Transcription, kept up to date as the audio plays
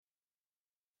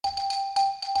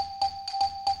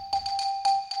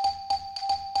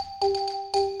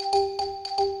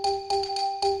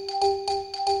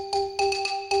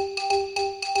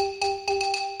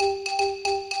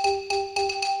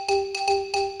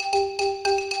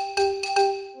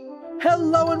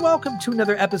Hello and welcome to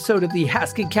another episode of the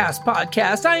Haskin Cast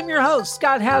podcast. I'm your host,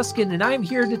 Scott Haskin, and I'm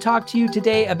here to talk to you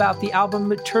today about the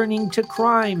album Turning to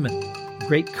Crime.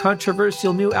 Great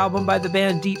controversial new album by the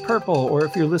band Deep Purple, or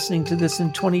if you're listening to this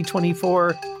in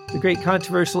 2024, the great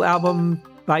controversial album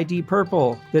by Deep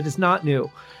Purple that is not new.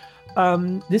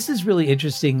 This is really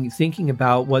interesting thinking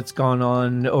about what's gone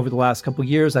on over the last couple of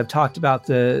years. I've talked about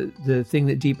the thing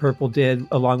that Deep Purple did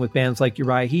along with bands like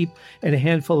Uriah Heep and a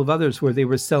handful of others where they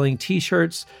were selling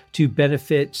t-shirts to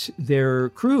benefit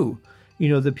their crew. You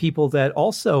know, the people that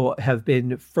also have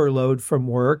been furloughed from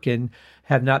work and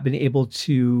have not been able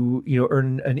to,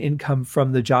 earn an income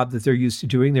from the job that they're used to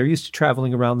doing. They're used to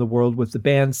traveling around the world with the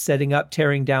band, setting up,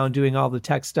 tearing down, doing all the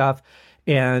tech stuff.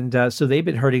 And so they've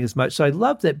been hurting as much. So I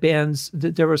love that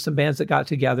there were some bands that got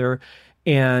together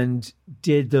and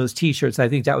did those t-shirts. I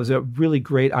think that was a really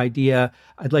great idea.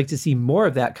 I'd like to see more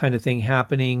of that kind of thing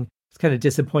happening. It's kind of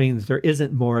disappointing that there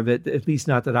isn't more of it, at least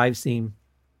not that I've seen.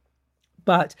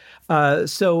 But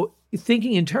so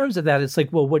thinking in terms of that, it's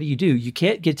like, well, what do? You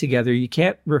can't get together. You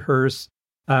can't rehearse.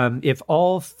 If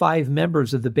all 5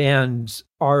 members of the band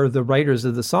are the writers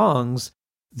of the songs,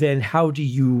 then how do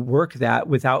you work that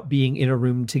without being in a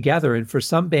room together? And for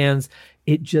some bands,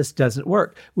 it just doesn't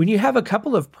work. When you have a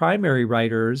couple of primary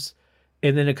writers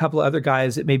and then a couple of other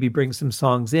guys that maybe bring some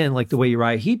songs in, like the way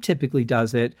Uriah Heep typically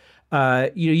does it,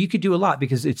 you could do a lot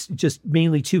because it's just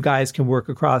mainly 2 guys can work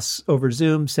across over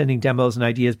Zoom, sending demos and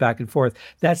ideas back and forth.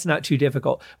 That's not too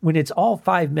difficult. When it's all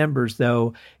 5 members,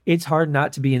 though, it's hard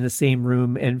not to be in the same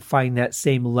room and find that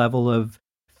same level of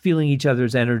feeling each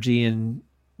other's energy and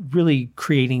really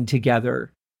creating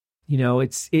together.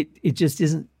 It just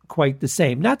isn't quite the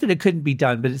same. Not that it couldn't be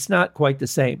done, but it's not quite the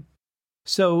same.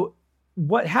 So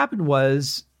what happened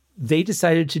was they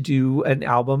decided to do an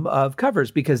album of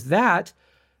covers because that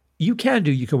you can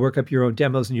do. You can work up your own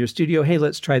demos in your studio. Hey,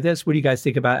 let's try this. What do you guys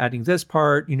think about adding this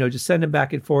part? Just send them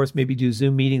back and forth, maybe do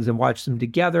Zoom meetings and watch them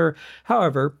together.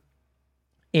 However,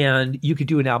 and you could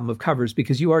do an album of covers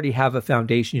because you already have a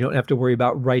foundation. You don't have to worry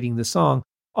about writing the song.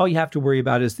 All you have to worry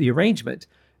about is the arrangement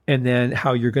and then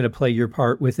how you're going to play your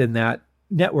part within that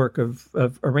network of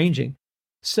arranging.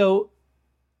 So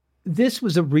this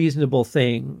was a reasonable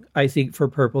thing, I think, for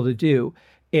Purple to do.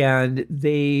 And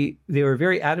they were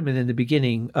very adamant in the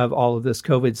beginning of all of this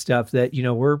COVID stuff that,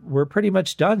 we're pretty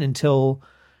much done until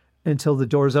the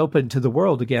doors open to the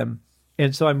world again.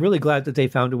 And so I'm really glad that they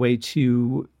found a way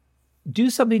to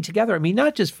do something together. I mean,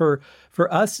 not just for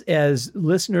us as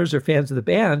listeners or fans of the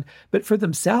band, but for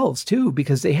themselves too,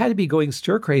 because they had to be going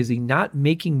stir crazy, not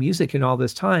making music in all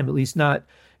this time, at least not,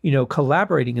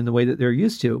 collaborating in the way that they're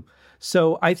used to.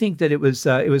 So I think that it was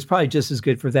probably just as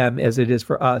good for them as it is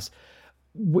for us.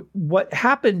 What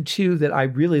happened too that I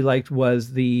really liked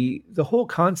was the whole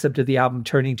concept of the album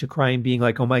Turning to Crime being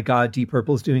like, oh my God, Deep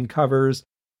Purple's doing covers.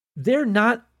 They're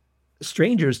not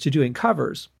strangers to doing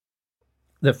covers.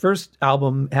 The first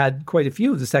album had quite a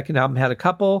few. The second album had a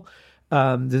couple.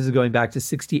 This is going back to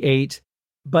 1968.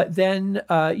 But then,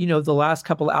 the last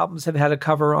couple of albums have had a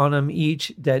cover on them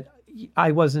each that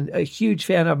I wasn't a huge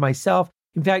fan of myself.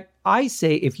 In fact, I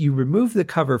say if you remove the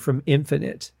cover from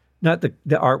Infinite, not the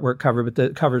artwork cover, but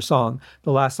the cover song,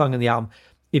 the last song on the album,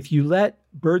 if you let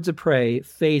Birds of Prey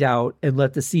fade out and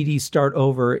let the CD start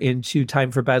over into Time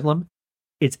for Bedlam,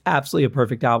 it's absolutely a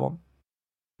perfect album.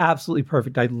 Absolutely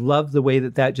perfect. I love the way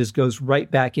that just goes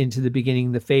right back into the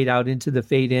beginning, the fade out into the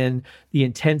fade in. The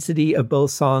intensity of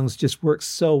both songs just works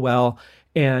so well.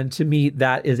 And to me,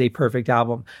 that is a perfect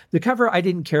album. The cover I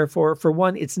didn't care for. For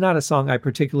one, it's not a song I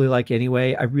particularly like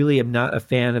anyway. I really am not a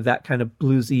fan of that kind of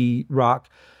bluesy rock.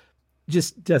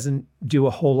 Just doesn't do a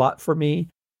whole lot for me.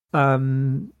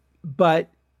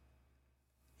 But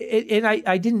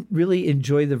I didn't really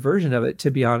enjoy the version of it,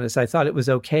 to be honest. I thought it was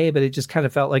okay, but it just kind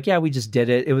of felt like, yeah, we just did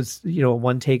it. It was, a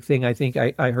one-take thing, I think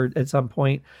I heard at some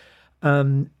point.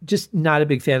 Just not a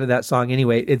big fan of that song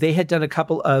anyway. If they had done a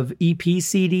couple of EP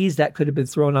CDs, that could have been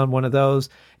thrown on one of those,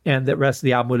 and the rest of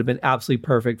the album would have been absolutely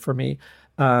perfect for me.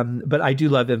 But I do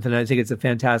love Infinite. I think it's a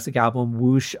fantastic album.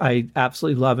 Whoosh, I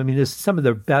absolutely love. I mean, this is some of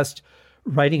the best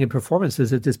writing and performances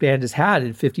that this band has had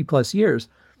in 50 plus years.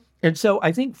 And so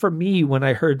I think for me, when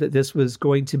I heard that this was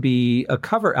going to be a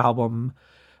cover album,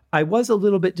 I was a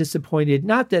little bit disappointed.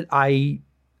 Not that I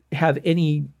have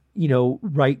any,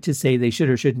 right to say they should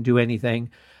or shouldn't do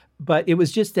anything, but it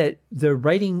was just that the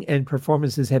writing and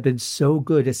performances have been so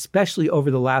good, especially over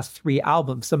the last 3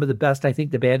 albums, some of the best I think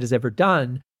the band has ever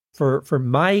done for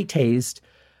my taste,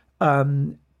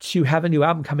 to have a new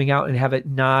album coming out and have it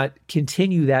not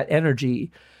continue that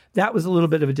energy. That was a little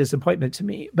bit of a disappointment to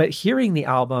me. But hearing the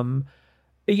album,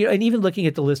 And even looking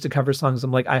at the list of cover songs,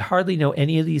 I'm like, I hardly know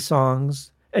any of these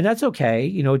songs. And that's okay.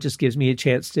 It just gives me a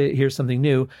chance to hear something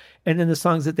new. And then the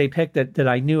songs that they picked that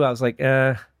I knew, I was like,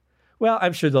 well,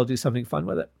 I'm sure they'll do something fun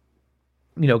with it.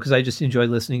 Because I just enjoy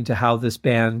listening to how this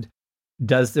band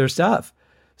does their stuff.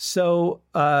 So,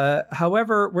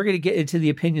 however, we're going to get into the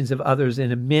opinions of others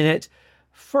in a minute.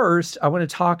 First, I want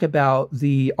to talk about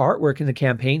the artwork in the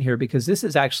campaign here, because this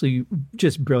is actually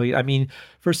just brilliant. I mean,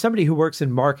 for somebody who works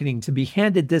in marketing to be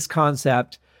handed this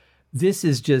concept, this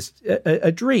is just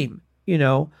a dream.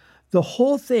 The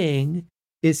whole thing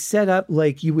is set up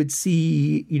like you would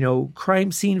see,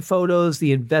 crime scene photos,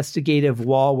 the investigative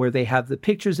wall where they have the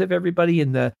pictures of everybody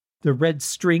and the red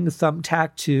string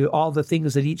thumbtack to all the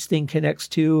things that each thing connects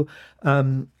to.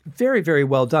 Very, very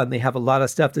well done. They have a lot of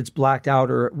stuff that's blacked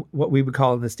out, or what we would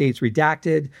call in the States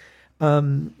redacted.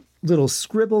 Little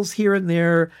scribbles here and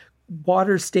there,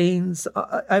 water stains.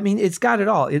 I mean, it's got it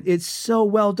all. It's so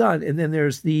well done. And then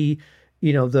there's the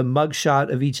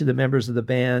mugshot of each of the members of the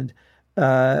band.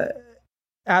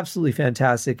 Absolutely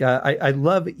fantastic. I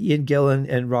love Ian Gillan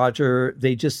and Roger.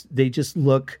 They just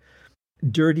look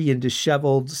dirty and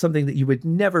disheveled, something that you would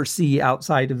never see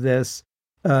outside of this.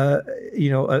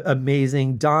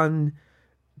 Amazing. Don,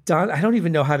 I don't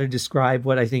even know how to describe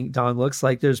what I think Don looks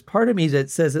like. There's part of me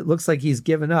that says it looks like he's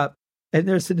given up. And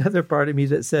there's another part of me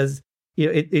that says,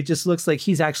 it just looks like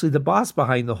he's actually the boss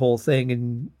behind the whole thing.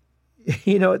 And,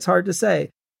 it's hard to say.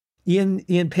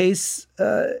 Ian Pace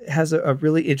has a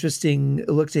really interesting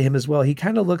look to him as well. He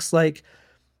kind of looks like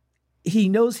he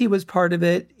knows he was part of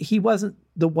it. He wasn't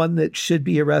the one that should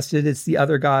be arrested. It's the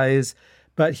other guys,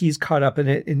 but he's caught up in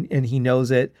it and he knows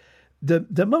it.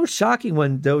 The most shocking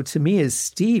one, though, to me is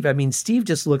Steve. I mean, Steve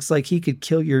just looks like he could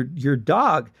kill your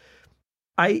dog.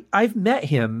 I've met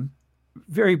him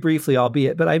very briefly,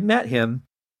 albeit, but I've met him,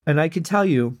 and I can tell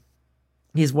you,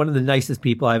 he's one of the nicest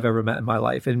people I've ever met in my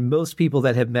life. And most people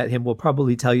that have met him will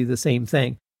probably tell you the same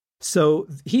thing. So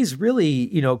he's really,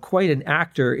 quite an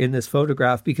actor in this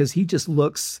photograph, because he just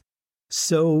looks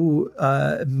so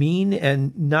mean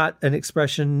and not an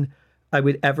expression I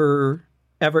would ever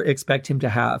expect him to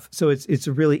have. So it's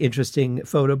a really interesting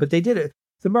photo. But they did it.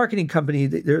 The marketing company,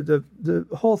 the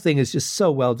whole thing is just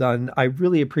so well done. I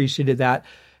really appreciated that.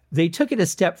 They took it a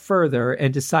step further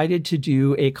and decided to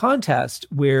do a contest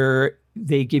where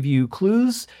they give you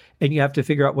clues and you have to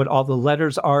figure out what all the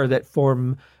letters are that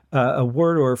form a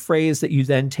word or a phrase that you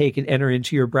then take and enter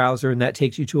into your browser. And that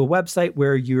takes you to a website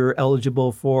where you're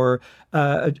eligible for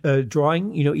a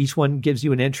drawing. Each one gives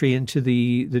you an entry into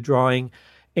the drawing.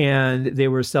 And they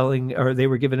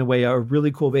were giving away a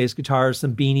really cool bass guitar,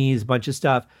 some beanies, a bunch of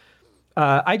stuff.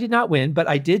 I did not win, but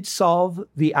I did solve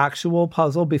the actual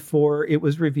puzzle before it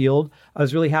was revealed. I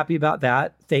was really happy about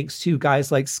that. Thanks to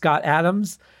guys like Scott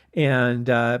Adams and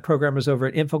programmers over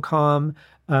at Infocom,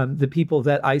 the people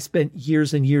that I spent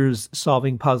years and years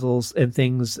solving puzzles and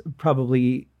things,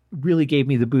 probably really gave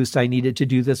me the boost I needed to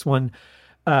do this one.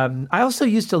 I also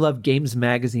used to love Games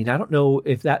Magazine. I don't know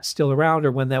if that's still around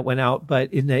or when that went out,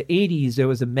 but in the 80s, there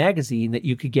was a magazine that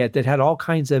you could get that had all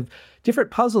kinds of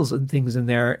different puzzles and things in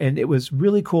there. And it was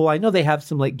really cool. I know they have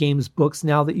some like games books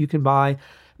now that you can buy,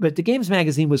 but the Games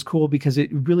Magazine was cool because it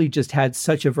really just had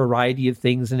such a variety of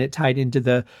things and it tied into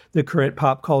the current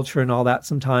pop culture and all that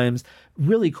sometimes.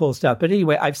 Really cool stuff. But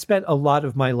anyway, I've spent a lot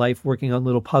of my life working on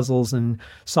little puzzles and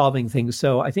solving things.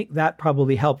 So I think that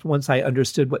probably helped once I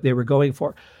understood what they were going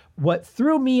for. What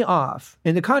threw me off,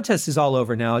 and the contest is all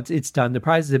over now. It's done. The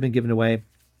prizes have been given away.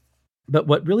 But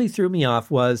what really threw me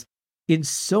off was in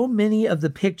so many of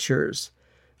the pictures,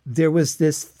 there was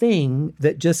this thing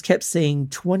that just kept saying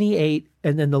 28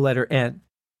 and then the letter N.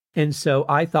 And so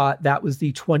I thought that was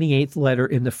the 28th letter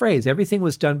in the phrase. Everything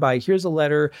was done by, here's a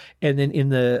letter, and then in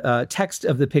the text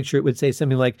of the picture, it would say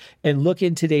something like, and look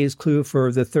in today's clue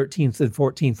for the 13th and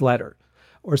 14th letter,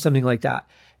 or something like that.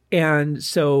 And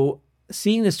so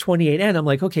seeing this 28N, I'm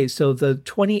like, okay, so the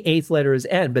 28th letter is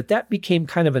N, but that became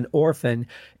kind of an orphan.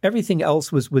 Everything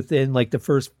else was within like the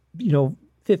first,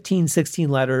 15, 16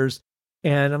 letters.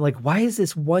 And I'm like, why is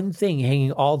this one thing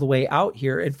hanging all the way out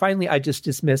here? And finally, I just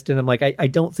dismissed it. And I'm like, I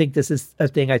don't think this is a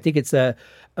thing. I think it's a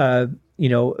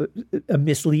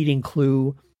misleading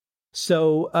clue.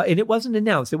 So, and it wasn't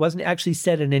announced. It wasn't actually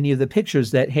said in any of the pictures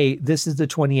that, hey, this is the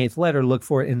 28th letter. Look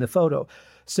for it in the photo.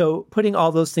 So putting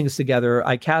all those things together,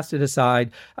 I cast it aside.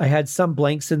 I had some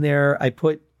blanks in there. I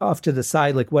put off to the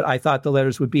side like what I thought the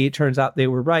letters would be. It turns out they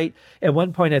were right. At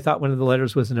one point, I thought one of the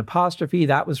letters was an apostrophe.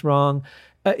 That was wrong.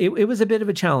 It was a bit of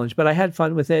a challenge, but I had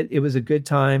fun with it. It was a good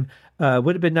time.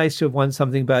 Would have been nice to have won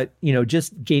something, but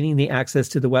just gaining the access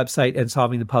to the website and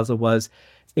solving the puzzle was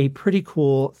a pretty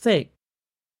cool thing.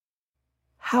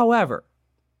 However,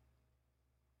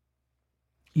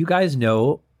 you guys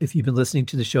know, if you've been listening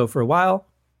to the show for a while,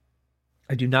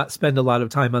 I do not spend a lot of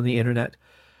time on the internet.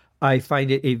 I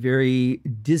find it a very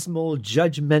dismal,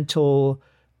 judgmental,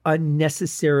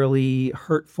 unnecessarily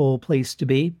hurtful place to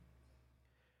be.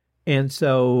 And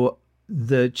so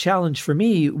the challenge for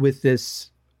me with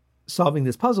solving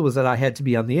this puzzle was that I had to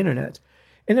be on the internet.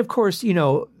 And of course,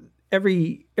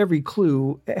 every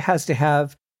clue has to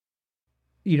have,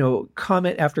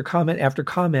 comment after comment after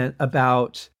comment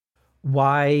about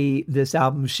why this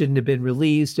album shouldn't have been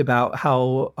released, about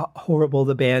how horrible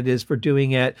the band is for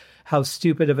doing it, how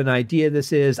stupid of an idea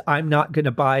this is, I'm not going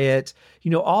to buy it.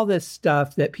 All this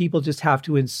stuff that people just have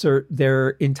to insert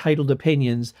their entitled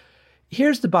opinions.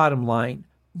 Here's the bottom line.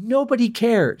 Nobody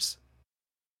cares.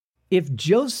 If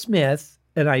Joe Smith,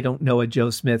 and I don't know a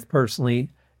Joe Smith personally,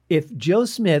 if Joe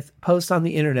Smith posts on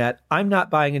the internet, I'm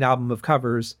not buying an album of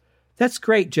covers, that's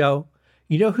great, Joe.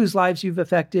 You know whose lives you've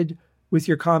affected with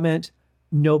your comment?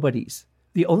 Nobody's.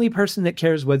 The only person that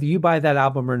cares whether you buy that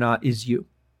album or not is you.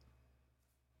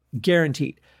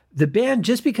 Guaranteed. The band,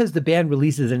 just because the band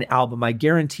releases an album, I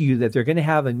guarantee you that they're going to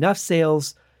have enough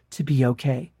sales to be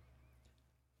okay.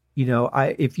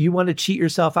 If you want to cheat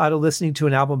yourself out of listening to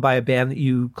an album by a band that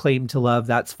you claim to love,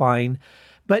 that's fine.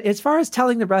 But as far as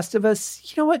telling the rest of us,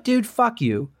 you know what, dude, fuck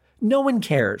you. No one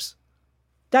cares.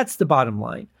 That's the bottom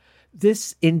line.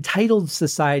 This entitled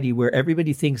society where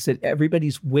everybody thinks that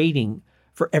everybody's waiting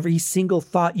for every single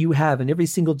thought you have and every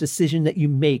single decision that you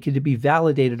make and to be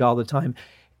validated all the time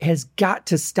has got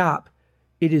to stop.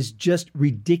 It is just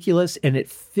ridiculous, and it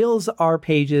fills our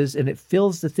pages and it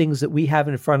fills the things that we have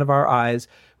in front of our eyes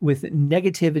with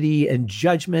negativity and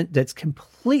judgment that's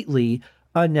completely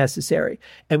unnecessary.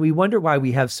 And we wonder why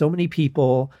we have so many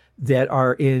people that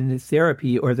are in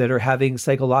therapy or that are having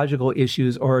psychological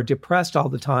issues or are depressed all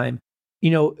the time.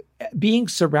 Being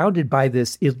surrounded by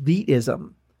this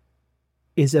elitism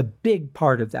is a big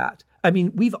part of that. I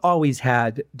mean, we've always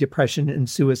had depression and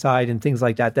suicide and things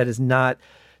like that. That is not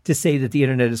to say that the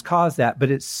internet has caused that, but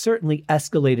it's certainly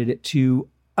escalated it to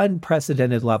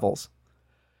unprecedented levels.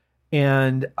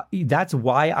 And that's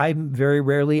why I'm very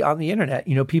rarely on the internet.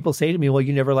 People say to me, well,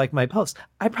 you never like my posts.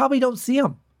 I probably don't see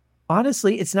them.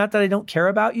 Honestly, it's not that I don't care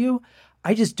about you.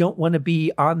 I just don't want to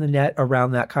be on the net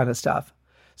around that kind of stuff.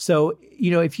 So,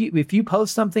 if you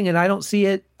post something and I don't see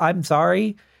it, I'm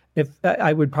sorry. If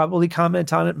I would probably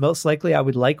comment on it, most likely I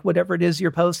would like whatever it is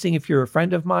you're posting. If you're a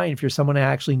friend of mine, if you're someone I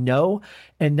actually know,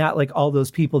 and not like all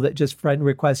those people that just friend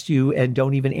request you and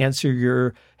don't even answer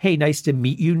your, hey, nice to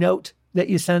meet you note that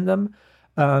you send them,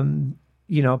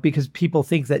 because people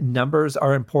think that numbers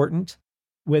are important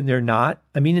when they're not.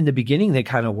 I mean, in the beginning, they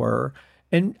kind of were.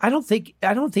 And I don't think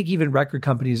even record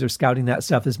companies are scouting that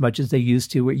stuff as much as they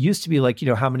used to. It used to be like,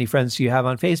 how many friends do you have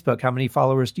on Facebook? How many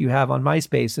followers do you have on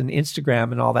MySpace and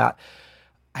Instagram and all that?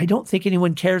 I don't think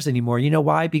anyone cares anymore. You know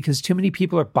why? Because too many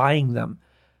people are buying them.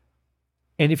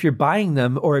 And if you're buying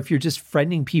them, or if you're just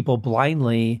friending people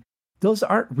blindly, those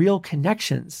aren't real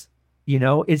connections.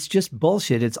 It's just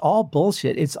bullshit. It's all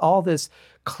bullshit. It's all this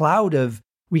cloud of,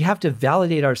 we have to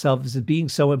validate ourselves as being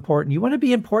so important. You want to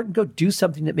be important? Go do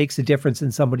something that makes a difference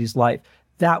in somebody's life.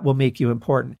 That will make you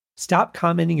important. Stop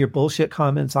commenting your bullshit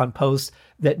comments on posts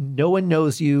that no one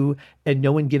knows you and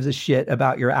no one gives a shit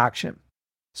about your action.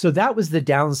 So that was the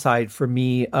downside for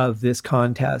me of this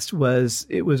contest.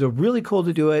 It was a really cool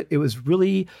to do it. It was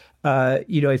really,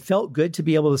 it felt good to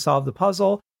be able to solve the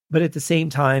puzzle, but at the same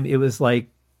time, it was like,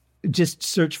 just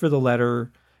search for the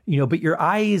letter, but your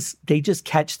eyes, they just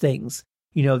catch things.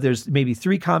 There's maybe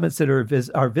 3 comments that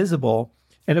are visible.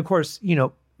 And of course,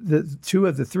 the 2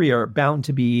 of the 3 are bound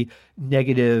to be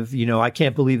negative. I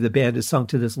can't believe the band is sunk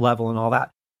to this level and all that.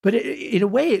 But in a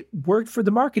way, it worked for the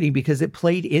marketing because it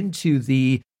played into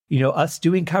the, us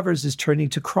doing covers is turning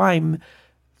to crime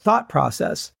thought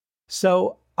process.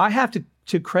 So I have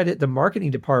to credit the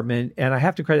marketing department, and I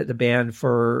have to credit the band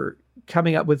for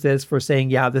coming up with this, for saying,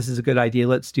 yeah, this is a good idea.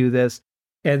 Let's do this.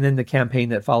 And then the campaign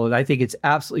that followed. I think it's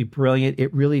absolutely brilliant.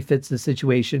 It really fits the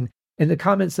situation. And the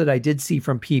comments that I did see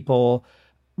from people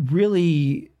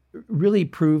really, really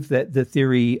prove that the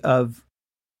theory of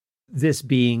this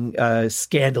being a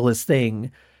scandalous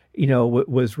thing,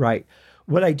 was right.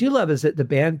 What I do love is that the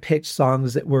band picked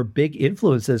songs that were big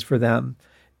influences for them.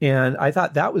 And I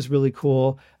thought that was really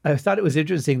cool. I thought it was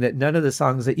interesting that none of the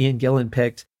songs that Ian Gillan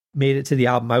picked made it to the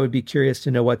album. I would be curious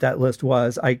to know what that list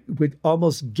was. I would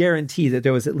almost guarantee that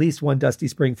there was at least one Dusty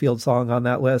Springfield song on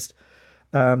that list,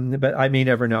 but I may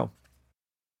never know.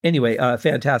 Anyway,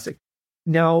 fantastic.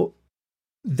 Now,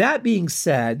 that being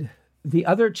said, the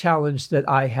other challenge that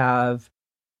I have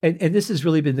and this has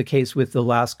really been the case with the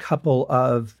last couple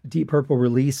of Deep Purple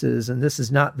releases, and this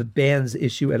is not the band's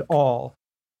issue at all.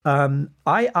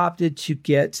 I opted to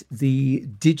get the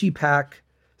Digipack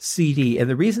CD, and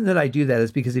the reason that I do that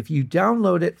is because if you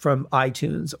download it from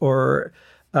iTunes or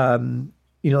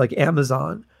like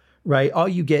Amazon, right, all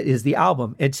you get is the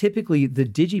album. And typically the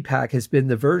Digipack has been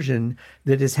the version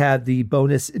that has had the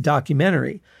bonus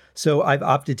documentary. So I've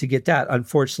opted to get that.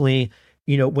 Unfortunately,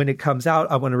 when it comes out,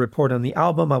 I want to report on the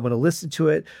album. I want to listen to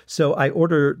it. So I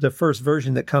order the first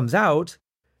version that comes out,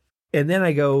 and then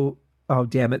I go, oh,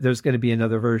 damn it, there's going to be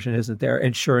another version, isn't there?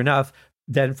 And sure enough,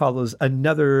 then follows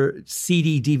another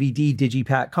CD, DVD,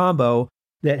 Digipack combo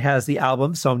that has the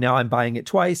album. So now I'm buying it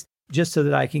twice just so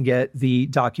that I can get the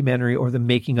documentary or the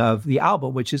making of the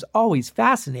album, which is always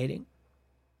fascinating.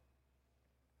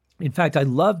 In fact, I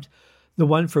loved the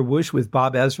one for Whoosh with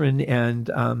Bob Ezrin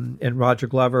and Roger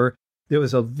Glover. There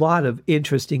was a lot of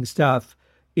interesting stuff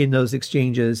in those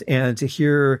exchanges, and to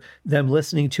hear them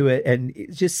listening to it and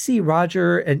just see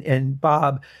Roger and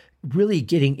Bob really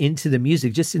getting into the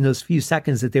music just in those few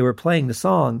seconds that they were playing the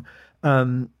song,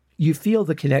 you feel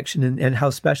the connection and how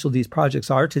special these projects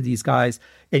are to these guys,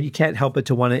 and you can't help but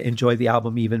to want to enjoy the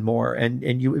album even more,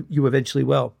 and you eventually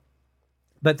will.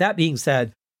 But that being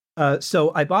said,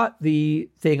 so I bought the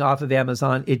thing off of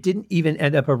Amazon. It didn't even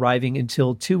end up arriving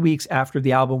until 2 weeks after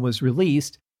the album was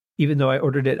released, even though I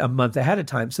ordered it a month ahead of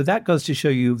time. So that goes to show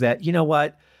you that, you know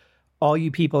what, all you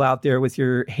people out there with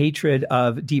your hatred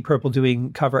of Deep Purple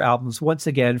doing cover albums, once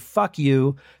again, fuck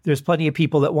you. There's plenty of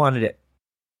people that wanted it.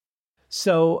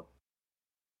 So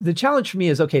the challenge for me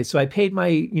is, okay, so I paid my,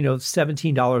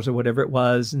 $17 or whatever it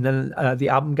was, and then the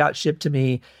album got shipped to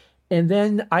me. And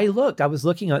then I was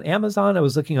looking on Amazon, I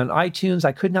was looking on iTunes.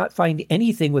 I could not find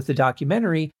anything with the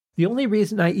documentary. The only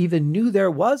reason I even knew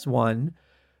there was one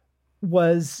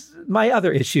was my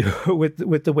other issue with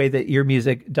the way that Ear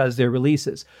Music does their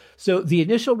releases. So the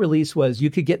initial release was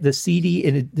you could get the CD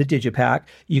in the Digipack,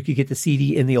 you could get the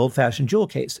CD in the old-fashioned jewel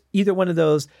case. Either one of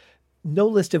those, no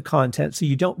list of content, so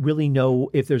you don't really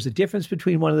know if there's a difference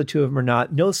between one of the two of them or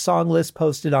not. No song list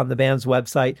posted on the band's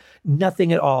website,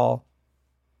 nothing at all.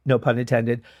 No pun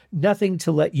intended, nothing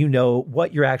to let you know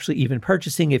what you're actually even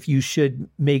purchasing, if you should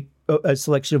make a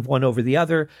selection of one over the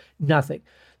other, nothing.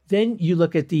 Then you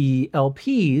look at the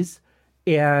LPs,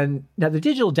 and now the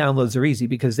digital downloads are easy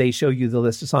because they show you the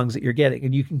list of songs that you're getting,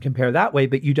 and you can compare that way,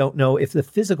 but you don't know if the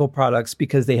physical products,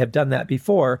 because they have done that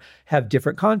before, have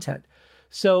different content.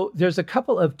 So there's a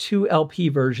couple of 2 LP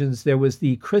versions. There was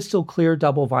the crystal clear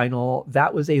double vinyl.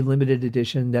 That was a limited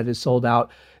edition that is sold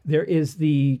out. There is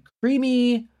the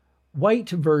creamy white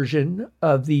version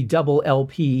of the double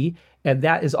LP, and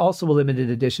that is also a limited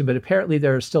edition, but apparently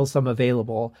there are still some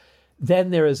available.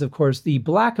 Then there is, of course, the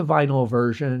black vinyl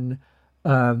version,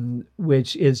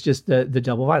 which is just the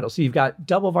double vinyl. So you've got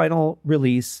double vinyl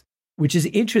release, which is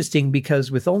interesting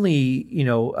because with only,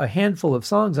 a handful of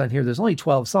songs on here, there's only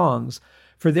 12 songs.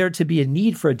 For there to be a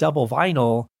need for a double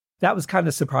vinyl, that was kind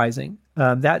of surprising.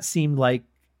 That seemed like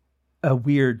a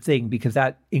weird thing because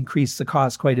that increased the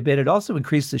cost quite a bit. It also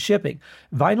increased the shipping.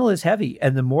 Vinyl is heavy,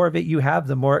 and the more of it you have,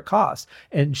 the more it costs.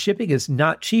 And shipping is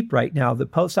not cheap right now. The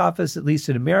post office, at least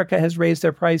in America, has raised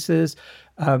their prices.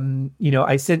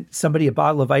 I sent somebody a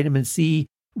bottle of vitamin C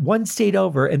one state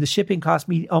over, and the shipping cost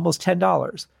me almost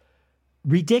 $10.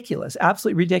 Ridiculous,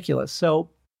 absolutely ridiculous. So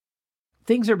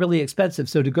things are really expensive.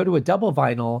 So to go to a double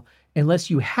vinyl, unless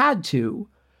you had to,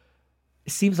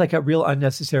 seems like a real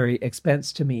unnecessary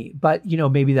expense to me. But,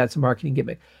 maybe that's a marketing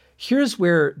gimmick. Here's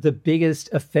where the biggest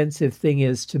offensive thing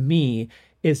is to me,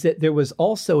 is that there was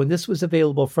also, and this was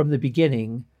available from the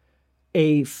beginning,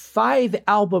 a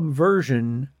 5-album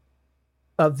version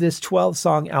of this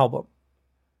 12-song album.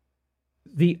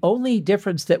 The only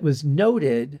difference that was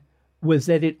noted was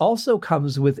that it also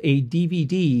comes with a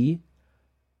DVD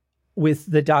with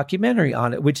the documentary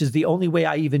on it, which is the only way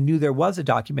I even knew there was a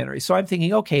documentary. So I'm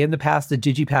thinking, okay, in the past, the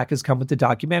Digipack has come with the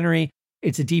documentary.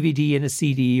 It's a DVD and a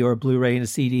CD, or a Blu-ray and a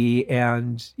CD,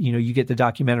 and, you get the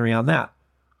documentary on that.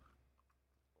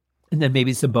 And then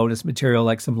maybe some bonus material,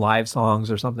 like some live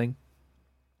songs or something.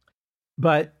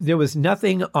 But there was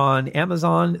nothing on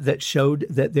Amazon that showed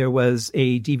that there was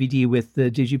a DVD with the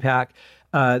Digipack.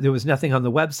 There was nothing on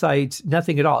the website,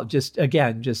 nothing at all. Just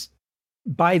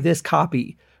buy this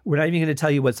copy. We're not even going to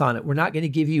tell you what's on it. We're not going to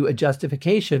give you a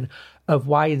justification of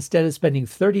why, instead of spending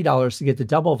 $30 to get the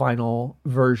double vinyl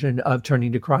version of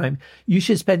Turning to Crime, you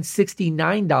should spend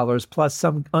 $69 plus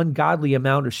some ungodly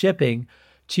amount of shipping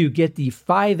to get the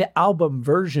 5-album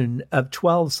version of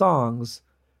 12 songs.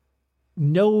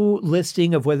 No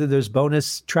listing of whether there's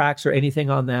bonus tracks or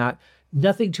anything on that.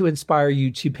 nothing to inspire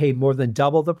you to pay more than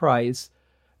double the price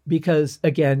because,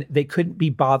 again, they couldn't be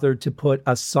bothered to put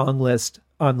a song list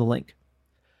on the link.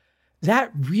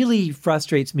 That really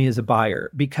frustrates me as a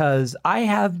buyer because I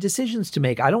have decisions to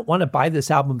make. I don't want to buy this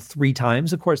album 3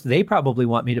 times. Of course, they probably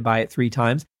want me to buy it 3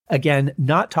 times. Again,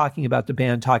 not talking about the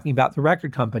band, talking about the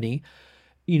record company.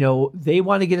 You know, they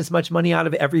want to get as much money out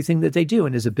of everything that they do.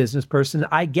 And as a business person,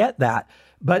 I get that.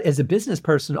 But as a business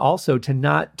person also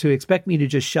to expect me to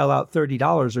just shell out $30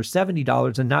 or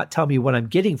 $70 and not tell me what I'm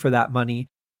getting for that money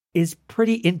is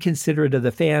pretty inconsiderate of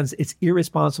the fans. It's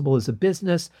irresponsible as a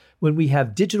business when we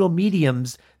have digital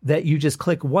mediums that you just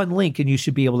click one link and you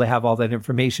should be able to have all that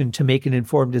information to make an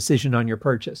informed decision on your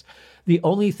purchase. The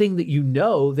only thing that you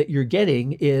know that you're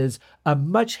getting is a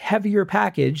much heavier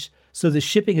package. So the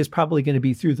shipping is probably going to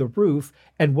be through the roof.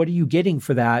 And what are you getting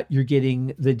for that? You're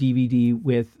getting the DVD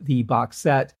with the box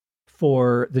set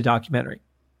for the documentary.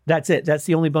 That's it. That's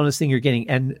the only bonus thing you're getting,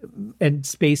 and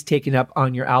space taken up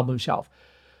on your album shelf.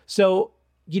 So,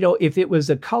 you know, if it was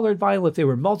a colored vinyl, if they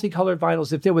were multicolored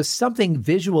vinyls, if there was something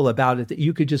visual about it that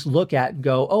you could just look at and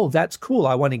go, oh, that's cool,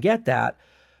 I want to get that,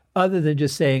 other than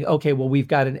just saying, okay, well, we've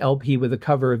got an LP with a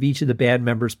cover of each of the band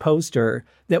members' poster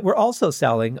that we're also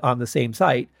selling on the same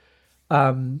site.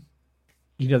 You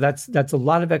know, that's a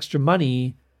lot of extra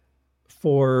money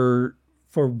for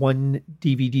one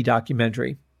DVD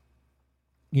documentary.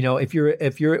 You know, if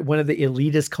you're one of the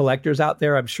elitist collectors out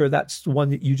there, I'm sure that's the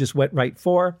one that you just went right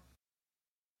for.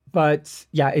 But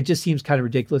yeah, it just seems kind of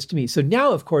ridiculous to me. So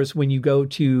now, of course, when you go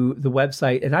to the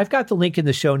website, and I've got the link in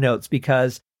the show notes,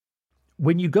 because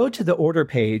when you go to the order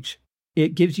page,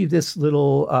 it gives you this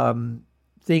little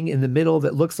thing in the middle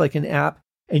that looks like an app,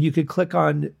 and you could click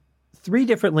on 3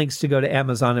 different links to go to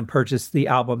Amazon and purchase the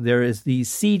album. There is the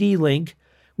CD link,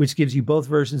 which gives you both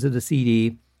versions of the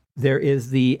CD. There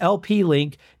is the LP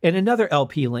link and another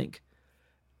LP link.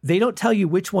 They don't tell you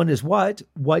which one is what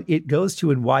it goes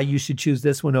to, and why you should choose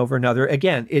this one over another.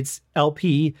 Again, it's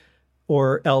LP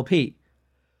or LP.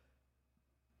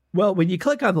 Well, when you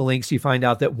click on the links, you find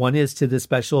out that one is to the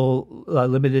special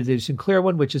limited edition clear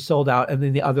one, which is sold out, and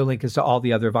then the other link is to all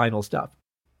the other vinyl stuff.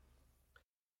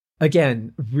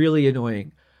 Again, really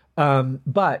annoying.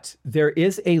 But there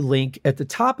is a link at the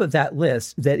top of that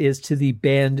list that is to the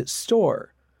band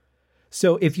store.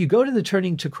 So if you go to the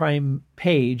Turning to Crime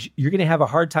page, you're going to have a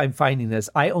hard time finding this.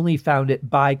 I only found it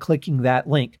by clicking that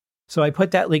link. So I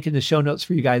put that link in the show notes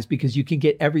for you guys because you can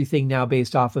get everything now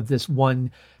based off of this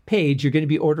one page. You're going to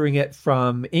be ordering it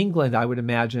from England, I would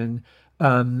imagine.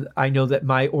 I know that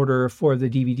my order for the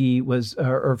DVD was,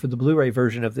 or for the Blu-ray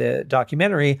version of the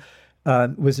documentary,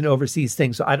 was an overseas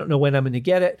thing. So I don't know when I'm going to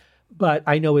get it, but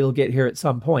I know it'll get here at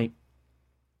some point.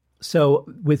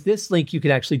 So with this link, you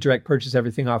can actually direct purchase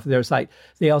everything off of their site.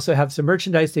 They also have some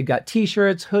merchandise. They've got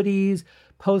t-shirts, hoodies,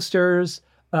 posters.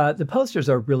 The posters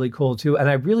are really cool too. And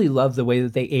I really love the way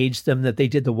that they aged them, that they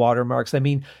did the watermarks. I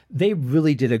mean, they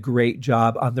really did a great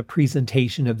job on the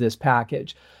presentation of this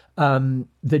package. The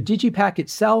Digipack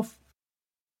itself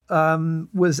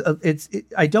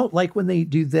I don't like when they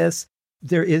do this.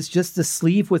 There is just the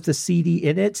sleeve with the CD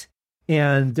in it.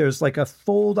 And there's like a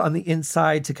fold on the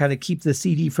inside to kind of keep the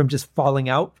CD from just falling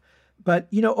out. But,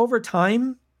 you know, over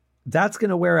time, that's going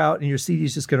to wear out and your CD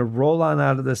is just going to roll on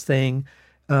out of this thing.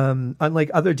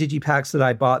 Unlike other Digipacks that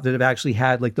I bought that have actually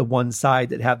had like the one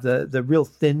side that have the real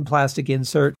thin plastic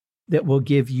insert that will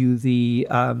give you the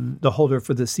holder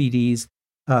for the CDs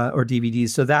or DVDs.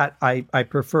 So that I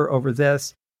prefer over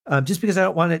this, just because I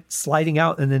don't want it sliding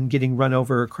out and then getting run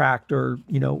over or cracked or,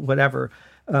 you know, whatever.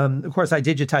 Of course, I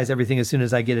digitize everything as soon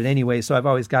as I get it anyway, so I've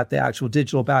always got the actual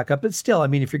digital backup. But still, I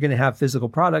mean, if you're going to have physical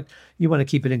product, you want to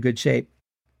keep it in good shape.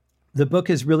 The book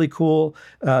is really cool.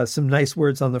 Some nice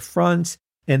words on the front,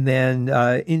 and then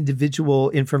individual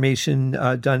information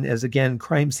done as, again,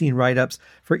 crime scene write-ups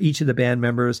for each of the band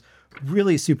members.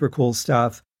 Really super cool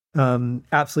stuff.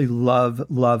 Absolutely love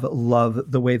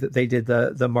the way that they did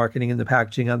the marketing and the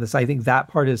packaging on this. I think that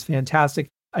part is fantastic.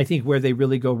 I think where they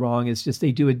really go wrong is just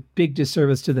they do a big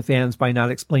disservice to the fans by not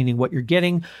explaining what you're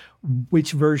getting,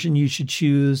 which version you should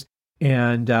choose,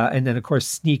 and then, of course,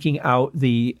 sneaking out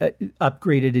the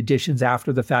upgraded editions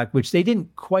after the fact, which they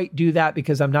didn't quite do that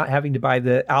because I'm not having to buy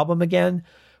the album again,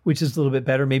 which is a little bit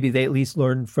better. Maybe they at least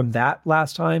learned from that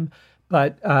last time.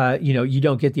 But, you know, you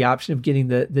don't get the option of getting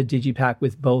the Digipack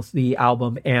with both the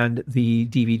album and the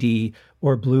DVD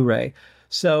or Blu-ray.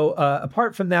 So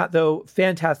apart from that, though,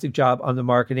 fantastic job on the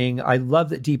marketing. I love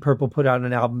that Deep Purple put out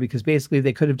an album because basically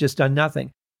they could have just done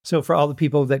nothing. So for all the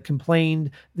people that complained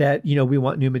that, you know, we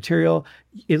want new material,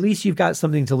 at least you've got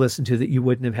something to listen to that you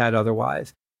wouldn't have had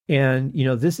otherwise. And,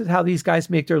 this is how these guys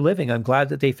make their living. I'm glad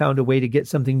that they found a way to get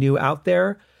something new out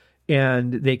there,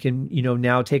 and they can,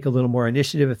 now take a little more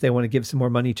initiative if they want to give some more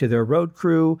money to their road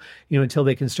crew, until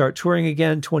they can start touring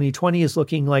again. 2020 is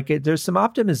looking like there's some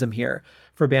optimism here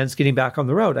for bands getting back on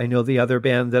the road. I know the other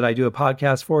band that I do a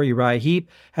podcast for, Uriah Heep,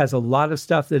 has a lot of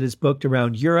stuff that is booked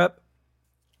around Europe,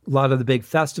 a lot of the big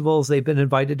festivals they've been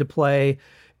invited to play.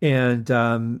 And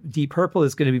Deep Purple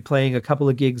is going to be playing a couple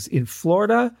of gigs in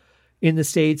Florida, in the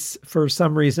States for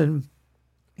some reason,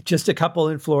 just a couple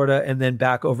in Florida, and then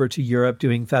back over to Europe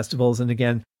doing festivals and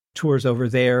again, tours over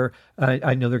there.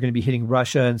 I know they're going to be hitting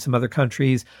Russia and some other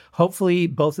countries. Hopefully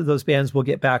both of those bands will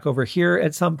get back over here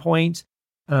at some point.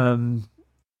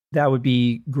 That would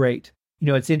be great.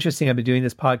 It's interesting. I've been doing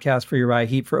this podcast for Uriah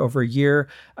Heep for over a year.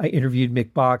 I interviewed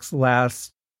Mick Box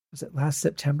last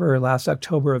September or last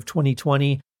October of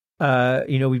 2020.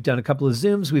 We've done a couple of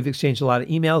Zooms. We've exchanged a lot of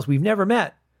emails. We've never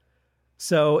met.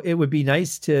 So it would be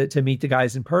nice to meet the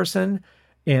guys in person,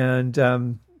 and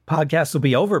podcasts will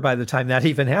be over by the time that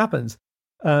even happens.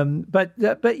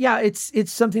 But yeah,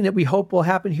 it's something that we hope will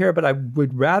happen here, but I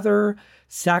would rather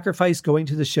sacrifice going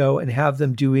to the show and have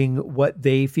them doing what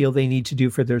they feel they need to do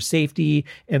for their safety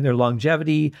and their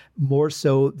longevity, more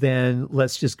so than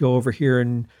let's just go over here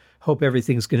and hope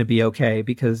everything's going to be okay,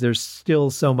 because there's still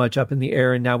so much up in the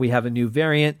air. And now we have a new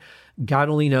variant. God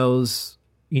only knows.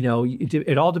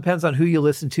 It all depends on who you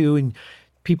listen to, and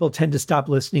people tend to stop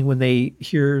listening when they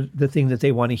hear the thing that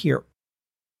they want to hear.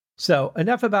 So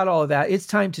enough about all of that. It's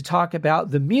time to talk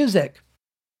about the music.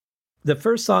 The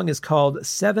first song is called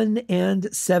 7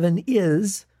 and 7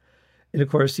 Is. And of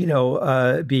course,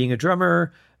 being a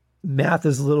drummer, math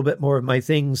is a little bit more of my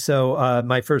thing. So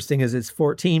my first thing is it's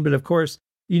 14, but of course,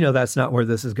 that's not where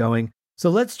this is going. So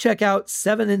let's check out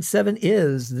 7 and 7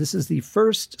 Is. This is the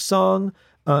first song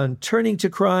on Turning to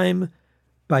Crime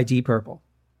by Deep Purple.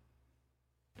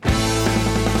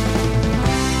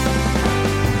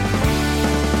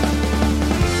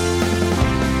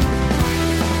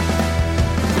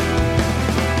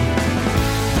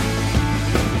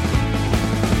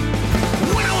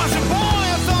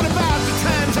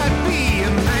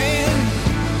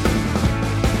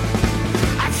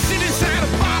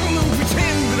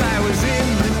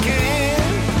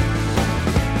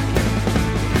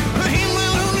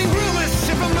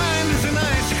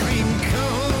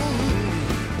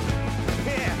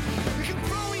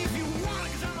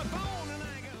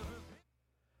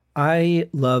 I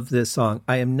love this song.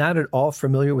 I am not at all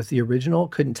familiar with the original,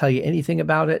 couldn't tell you anything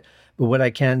about it, but what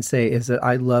I can say is that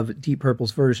I love Deep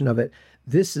Purple's version of it.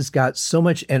 This has got so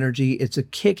much energy. It's a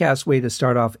kick-ass way to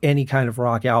start off any kind of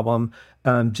rock album.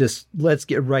 Just let's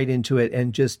get right into it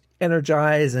and just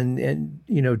energize and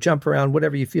jump around,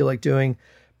 whatever you feel like doing.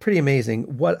 Pretty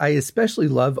amazing. What I especially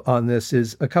love on this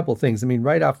is a couple things. I mean,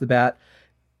 right off the bat,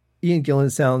 Ian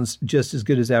Gillan sounds just as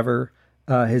good as ever.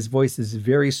 His voice is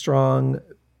very strong.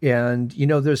 And,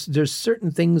 there's certain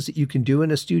things that you can do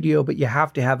in a studio, but you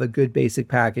have to have a good basic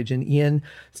package. And Ian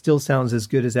still sounds as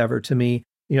good as ever to me.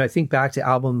 I think back to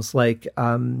albums like,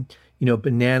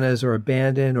 Bananas or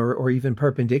Abandon or even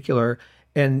Perpendicular.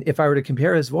 And if I were to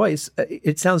compare his voice,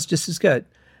 it sounds just as good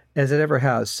as it ever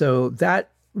has. So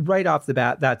that right off the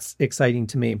bat, that's exciting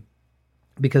to me,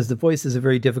 because the voice is a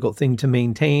very difficult thing to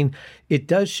maintain. It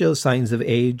does show signs of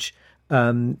age.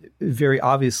 Very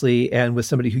obviously, and with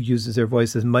somebody who uses their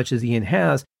voice as much as Ian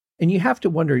has. And you have to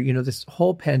wonder, this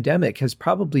whole pandemic has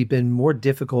probably been more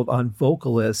difficult on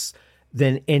vocalists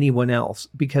than anyone else,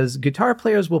 because guitar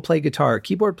players will play guitar,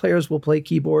 keyboard players will play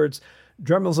keyboards,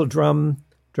 drummers will drum.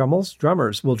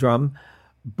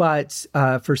 But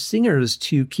for singers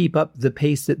to keep up the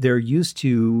pace that they're used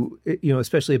to,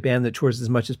 especially a band that tours as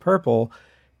much as Purple,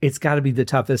 it's got to be the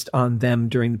toughest on them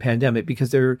during the pandemic,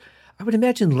 because they're, I would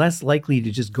imagine, less likely to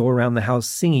just go around the house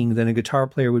singing than a guitar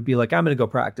player would be like, I'm going to go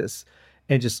practice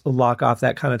and just lock off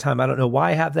that kind of time. I don't know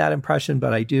why I have that impression,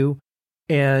 but I do.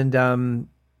 And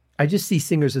I just see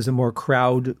singers as a more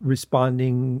crowd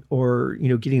responding or,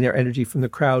 getting their energy from the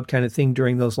crowd kind of thing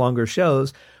during those longer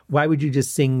shows. Why would you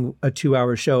just sing a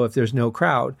 2-hour show if there's no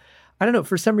crowd? I don't know.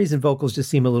 For some reason, vocals just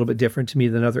seem a little bit different to me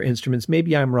than other instruments.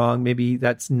 Maybe I'm wrong. Maybe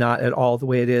that's not at all the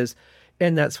way it is.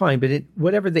 And that's fine. But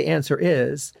whatever the answer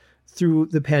is, through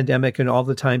the pandemic and all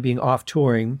the time being off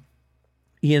touring,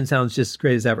 Ian sounds just as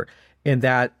great as ever. And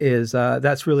that is,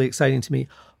 that's really exciting to me.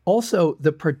 Also,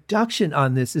 the production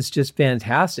on this is just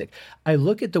fantastic. I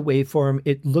look at the waveform.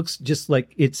 It looks just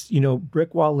like it's,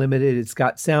 brick wall limited. It's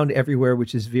got sound everywhere,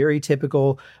 which is very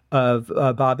typical of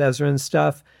Bob Ezrin's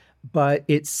stuff. but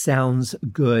it sounds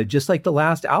good. Just like the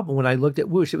last album, when I looked at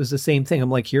Whoosh, it was the same thing. I'm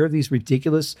like, here are these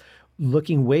ridiculous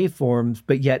looking waveforms,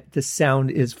 but yet the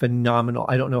sound is phenomenal.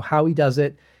 I don't know how he does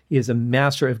it. He is a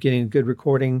master of getting a good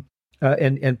recording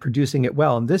and producing it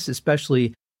well. And this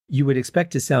especially, you would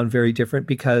expect to sound very different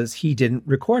because he didn't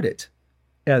record it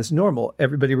as normal.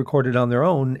 Everybody recorded on their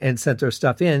own and sent their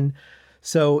stuff in.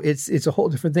 So it's a whole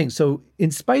different thing. So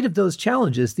in spite of those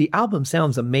challenges, the album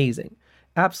sounds amazing,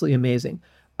 absolutely amazing.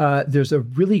 There's a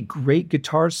really great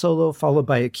guitar solo followed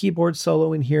by a keyboard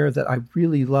solo in here that I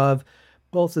really love,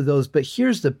 both of those. But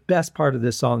here's the best part of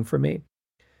this song for me.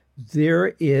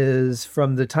 There is,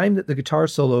 from the time that the guitar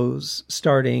solo's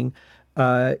starting,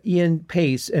 Ian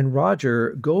Pace and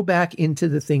Roger go back into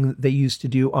the thing that they used to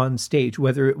do on stage,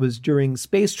 whether it was during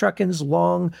Space Truckin's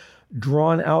long,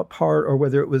 drawn-out part or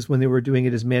whether it was when they were doing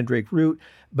it as Mandrake Root.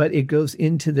 But it goes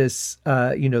into this,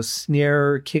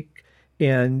 snare, kick,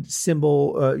 and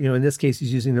cymbal. In this case,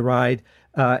 he's using the ride.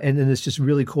 And then it's just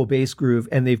really cool bass groove.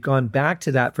 And they've gone back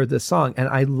to that for this song. And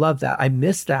I love that. I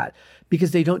miss that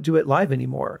because they don't do it live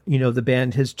anymore. The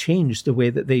band has changed the way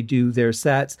that they do their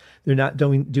sets. They're not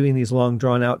doing these long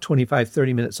drawn out 25,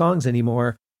 30-minute songs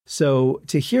anymore. So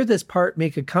to hear this part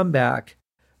make a comeback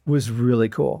was really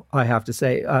cool, I have to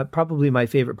say. Probably my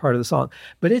favorite part of the song.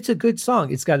 But it's a good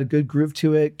song. It's got a good groove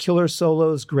to it. Killer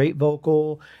solos, great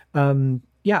vocal.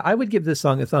 I would give this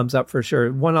song a thumbs up for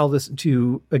sure. One I'll listen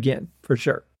to again, for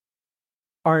sure.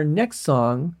 Our next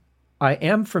song I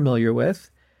am familiar with,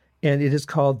 and it is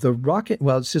called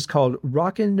it's just called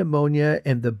Rockin' Pneumonia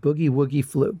and the Boogie Woogie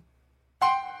Flu.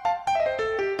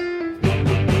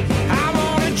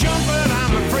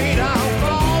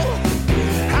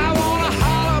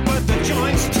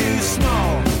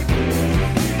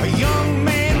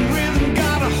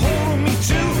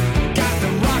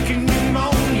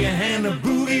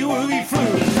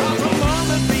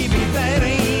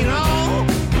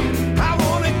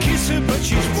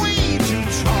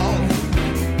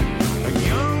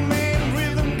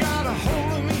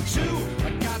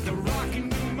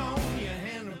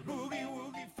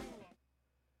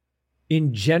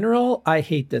 In general, I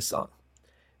hate this song.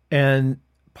 And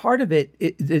part of it,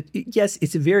 yes,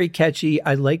 it's very catchy.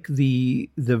 I like the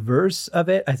verse of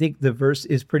it. I think the verse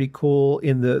is pretty cool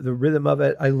in the rhythm of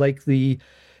it. I like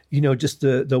just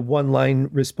the one-line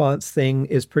response thing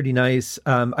is pretty nice.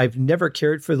 I've never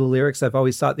cared for the lyrics. I've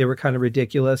always thought they were kind of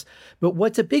ridiculous. But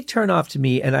what's a big turnoff to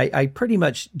me, and I pretty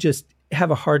much just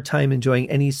have a hard time enjoying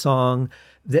any song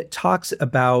that talks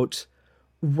about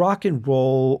rock and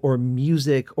roll or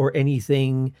music or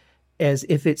anything as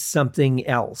if it's something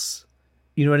else.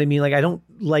 You know what I mean? Like, I don't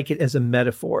like it as a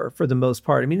metaphor for the most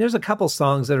part. I mean, there's a couple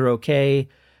songs that are okay.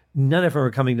 None of them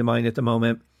are coming to mind at the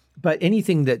moment. But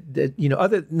anything that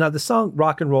the song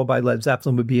Rock and Roll by Led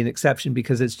Zeppelin would be an exception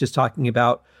because it's just talking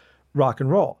about rock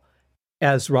and roll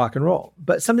as rock and roll.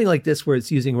 But something like this where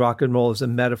it's using rock and roll as a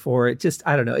metaphor, it just,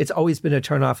 I don't know. It's always been a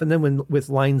turnoff. And then with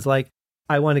lines like,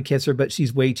 I want to kiss her, but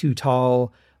she's way too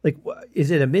tall. Like,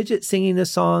 is it a midget singing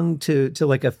this song to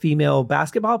like a female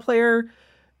basketball player?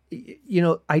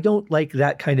 I don't like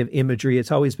that kind of imagery.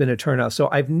 It's always been a turnoff. So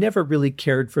I've never really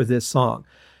cared for this song.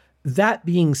 That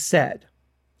being said,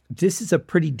 this is a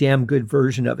pretty damn good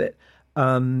version of it.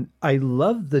 I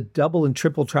love the double and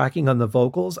triple tracking on the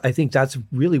vocals. I think that's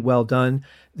really well done.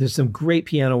 There's some great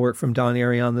piano work from Don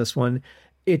Airey on this one.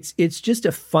 It's just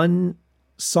a fun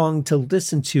song to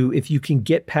listen to if you can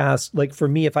get past, like for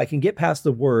me, if I can get past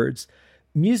the words.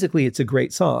 Musically, it's a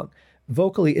great song.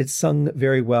 Vocally, it's sung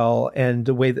very well, and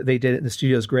the way that they did it in the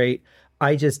studio is great.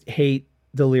 I just hate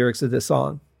the lyrics of this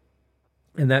song,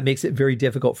 and that makes it very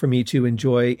difficult for me to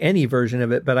enjoy any version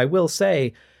of it. But I will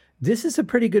say, this is a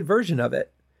pretty good version of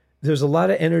it. There's a lot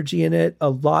of energy in it,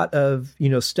 a lot of,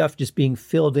 stuff just being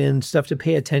filled in, stuff to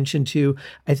pay attention to.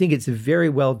 I think it's very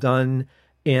well done,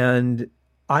 and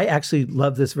I actually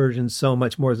love this version so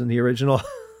much more than the original.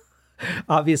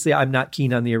 Obviously, I'm not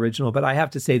keen on the original, but I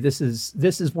have to say this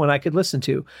is one I could listen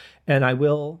to, and I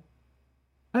will.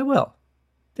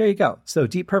 There you go. So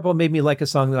Deep Purple made me like a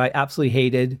song that I absolutely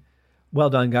hated. Well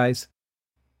done, guys.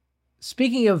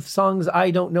 Speaking of songs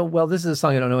I don't know, well, this is a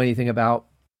song I don't know anything about,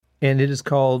 and it is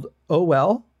called Oh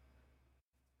Well.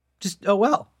 Just Oh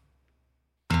Well.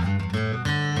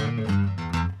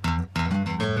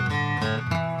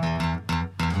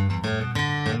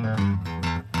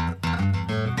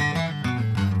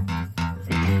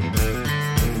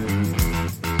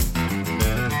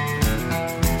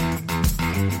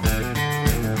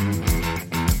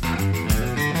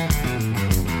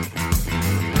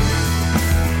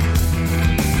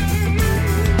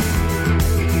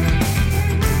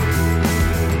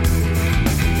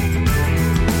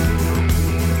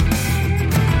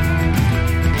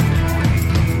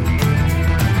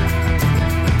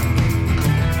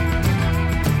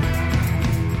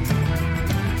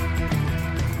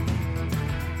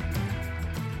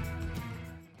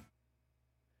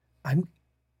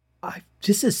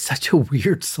 this is such a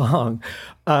weird song.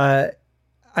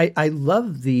 I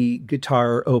love the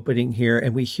guitar opening here,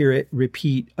 and we hear it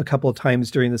repeat a couple of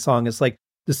times during the song. It's like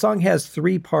the song has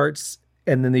 3 parts,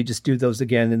 and then they just do those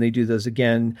again, and they do those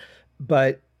again.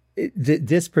 But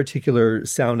this particular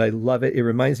sound, I love it. It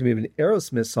reminds me of an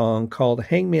Aerosmith song called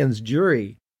Hangman's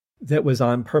Jury that was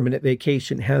on Permanent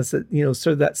Vacation. It has a,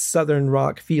 sort of that Southern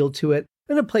rock feel to it.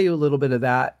 I'm going to play you a little bit of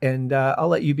that, and I'll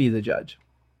let you be the judge.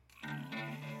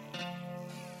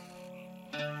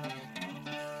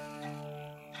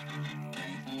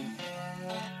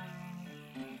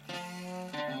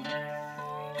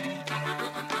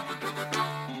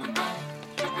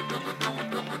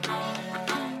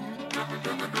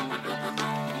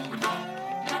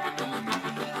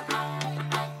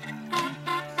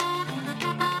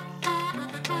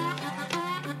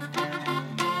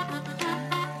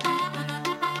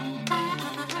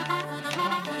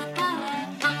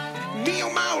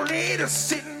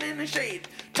 Sitting in the shade,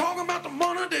 talking about the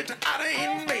money that I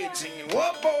ain't made, singing,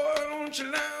 "What boy, don't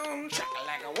you down track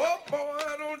like a what boy,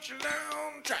 don't you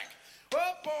down track,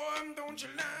 what boy, don't you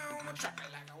down track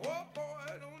like a what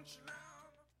boy, don't you down."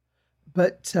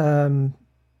 But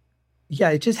yeah,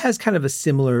 it just has kind of a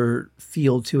similar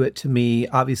feel to it to me.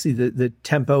 Obviously, the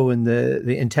tempo and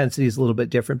the intensity is a little bit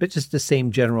different, but just the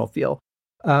same general feel.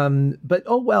 But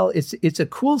oh well, it's a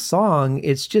cool song.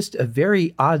 It's just a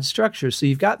very odd structure. So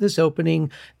you've got this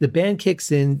opening, the band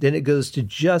kicks in, then it goes to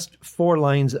just 4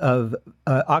 lines of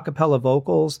a cappella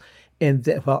vocals, and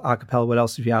a cappella. What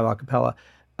else do you have a cappella?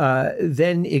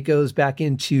 Then it goes back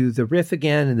into the riff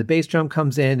again, and the bass drum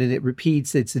comes in, and it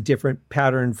repeats. It's a different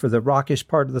pattern for the rockish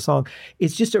part of the song.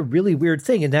 It's just a really weird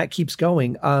thing, and that keeps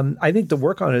going. I think the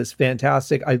work on it is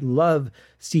fantastic. I love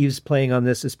Steve's playing on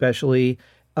this, especially.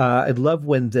 I love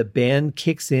when the band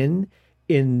kicks in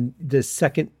the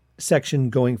second section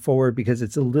going forward, because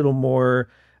it's a little more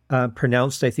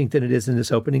pronounced, I think, than it is in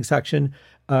this opening section.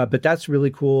 But that's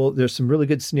really cool. There's some really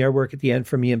good snare work at the end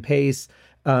from Ian Pace.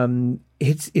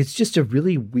 It's just a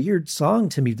really weird song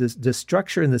to me. The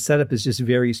structure and the setup is just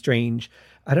very strange.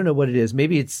 I don't know what it is.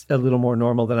 Maybe it's a little more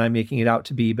normal than I'm making it out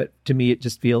to be, but to me, it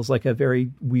just feels like a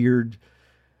very weird,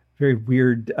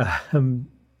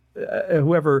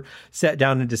 whoever sat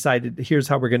down and decided, here's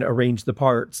how we're going to arrange the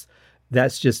parts.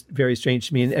 That's just very strange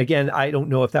to me. And again, I don't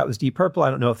know if that was Deep Purple. I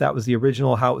don't know if that was the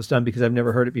original, how it was done, because I've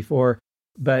never heard it before.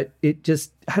 But it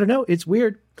just, I don't know, it's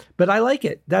weird. But I like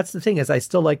it. That's the thing, is I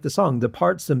still like the song. The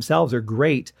parts themselves are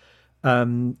great.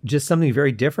 Just something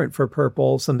very different for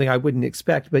Purple, something I wouldn't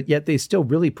expect, but yet they still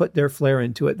really put their flair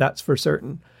into it. That's for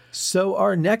certain. So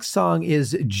our next song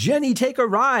is Jenny Take a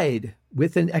Ride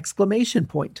with an exclamation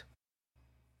point.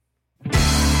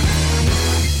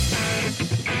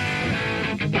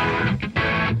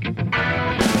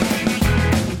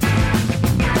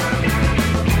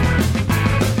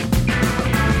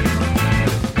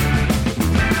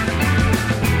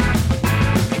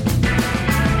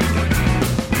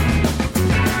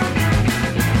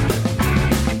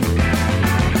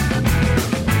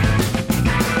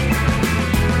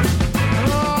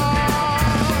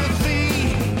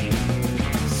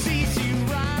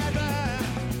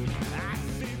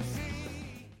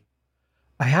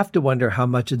 I have to wonder how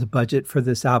much of the budget for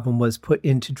this album was put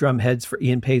into drum heads for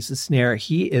Ian Pace's snare.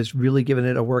 He is really giving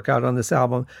it a workout on this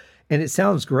album, and it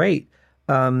sounds great.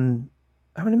 I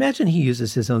would imagine he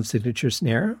uses his own signature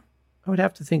snare. I would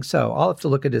have to think so. I'll have to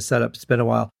look at his setup. It's been a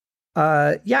while.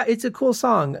 Yeah, it's a cool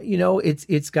song.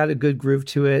 It's got a good groove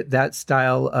to it. That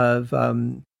style of,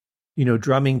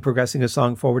 drumming, progressing a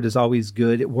song forward is always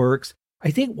good. It works. I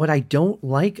think what I don't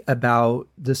like about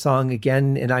the song,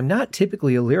 again, and I'm not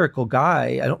typically a lyrical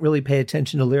guy, I don't really pay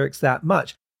attention to lyrics that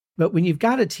much, but when you've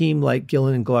got a team like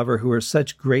Gillan and Glover, who are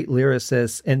such great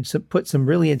lyricists and put some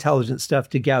really intelligent stuff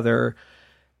together,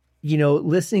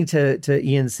 listening to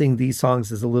Ian sing these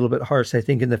songs is a little bit harsh, I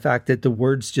think, in the fact that the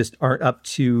words just aren't up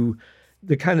to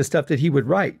the kind of stuff that he would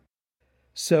write.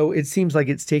 So it seems like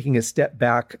it's taking a step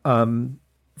back from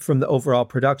the overall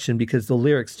production, because the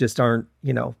lyrics just aren't,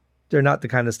 they're not the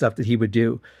kind of stuff that he would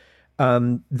do.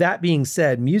 That being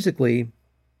said, musically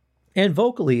and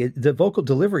vocally, the vocal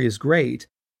delivery is great.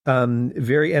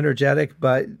 Very energetic,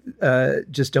 but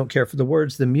just don't care for the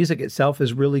words. The music itself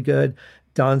is really good.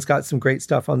 Don's got some great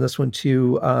stuff on this one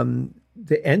too.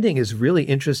 The ending is really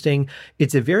interesting.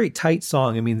 It's a very tight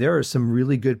song. I mean, there are some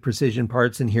really good precision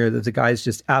parts in here that the guys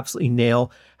just absolutely nail.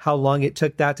 How long it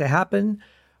took that to happen?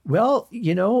 Well,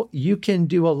 you can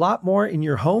do a lot more in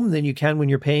your home than you can when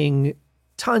you're paying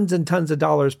tons and tons of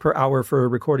dollars per hour for a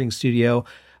recording studio.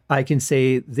 I can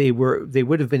say they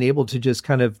would have been able to just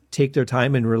kind of take their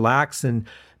time and relax and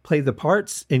play the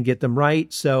parts and get them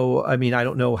right. So, I mean, I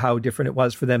don't know how different it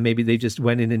was for them. Maybe they just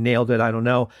went in and nailed it. I don't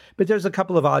know. But there's a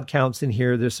couple of odd counts in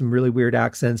here. There's some really weird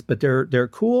accents, but they're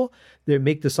cool. They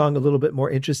make the song a little bit more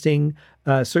interesting,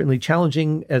 certainly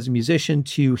challenging as a musician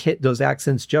to hit those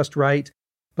accents just right.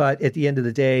 But at the end of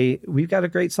the day, we've got a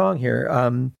great song here.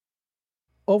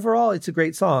 Overall, it's a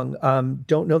great song.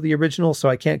 Don't know the original, so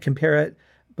I can't compare it.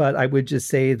 But I would just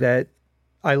say that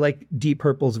I like Deep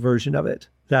Purple's version of it.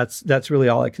 That's really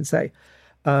all I can say.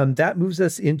 That moves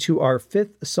us into our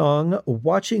fifth song,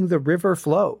 Watching the River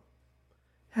Flow.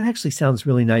 That actually sounds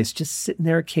really nice. Just sitting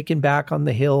there kicking back on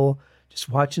the hill, just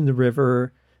watching the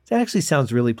river. That actually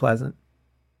sounds really pleasant.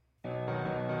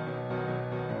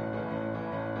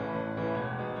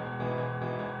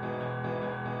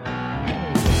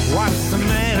 What's the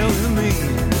matter with me?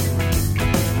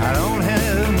 I don't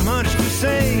have much to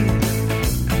say.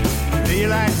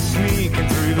 Daylight sneaking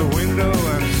through the window.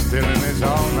 I'm still in this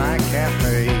all-night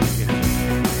cafe.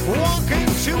 Walking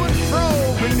to and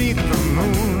fro beneath the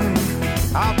moon.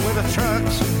 Out where the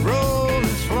trucks roll and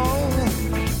slow.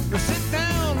 To sit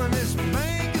down on this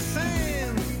bank of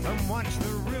sand and watch the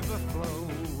river flow.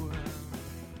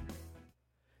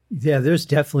 Yeah, there's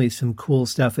definitely some cool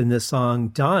stuff in this song.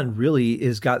 Don really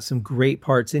has got some great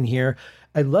parts in here.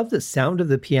 I love the sound of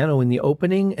the piano in the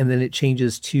opening, and then it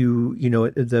changes to,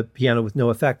 the piano with no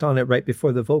effect on it right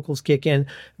before the vocals kick in.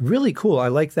 Really cool. I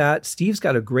like that. Steve's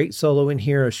got a great solo in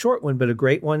here, a short one, but a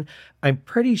great one. I'm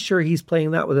pretty sure he's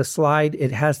playing that with a slide.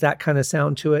 It has that kind of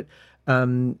sound to it.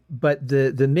 But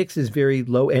the mix is very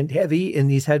low end heavy in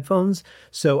these headphones.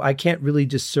 So I can't really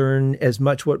discern as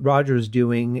much what Roger's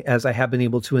doing as I have been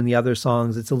able to in the other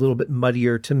songs. It's a little bit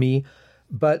muddier to me.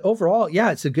 But overall,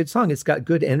 yeah, it's a good song. It's got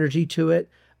good energy to it.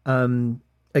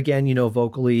 Again,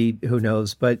 vocally, who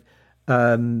knows? But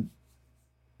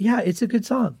yeah, it's a good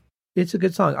song. It's a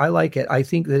good song. I like it. I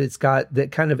think that it's got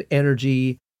that kind of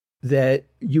energy that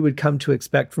you would come to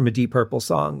expect from a Deep Purple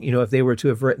song. If they were to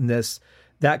have written this,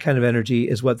 that kind of energy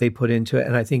is what they put into it.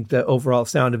 And I think the overall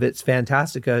sound of it's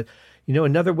fantastic.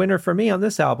 Another winner for me on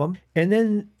this album. And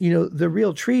then, the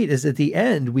real treat is at the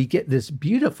end, we get this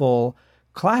beautiful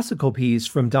classical piece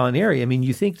from Don Airey. I mean,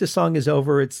 you think the song is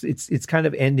over, it's kind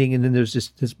of ending, and then there's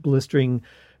just this blistering,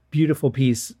 beautiful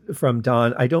piece from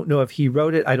Don. I don't know if he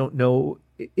wrote it. I don't know.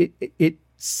 It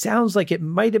sounds like it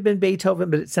might have been Beethoven,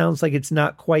 but it sounds like it's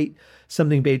not quite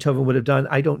something Beethoven would have done.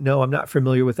 I don't know. I'm not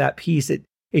familiar with that piece. It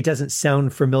doesn't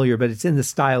sound familiar, but it's in the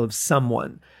style of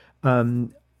someone.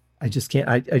 I just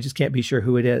can't be sure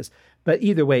who it is. But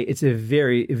either way, it's a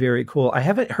very, very cool. I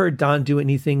haven't heard Don do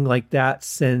anything like that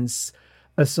since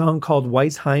a song called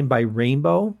Weisheim by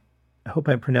Rainbow. I hope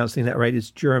I'm pronouncing that right.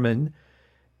 It's German.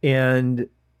 And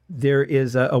there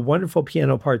is a wonderful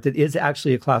piano part that is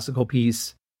actually a classical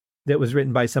piece that was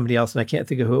written by somebody else. And I can't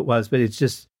think of who it was, but it's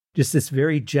just this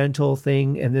very gentle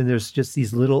thing. And then there's just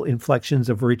these little inflections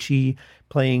of Ritchie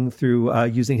playing through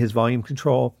using his volume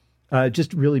control.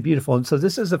 Just really beautiful. And so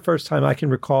this is the first time I can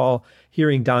recall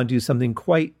hearing Don do something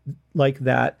quite like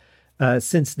that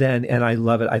since then, and I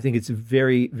love it. I think it's a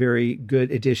very, very good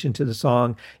addition to the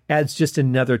song. Adds just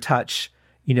another touch,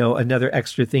 another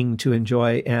extra thing to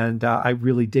enjoy, and I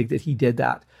really dig that he did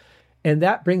that. And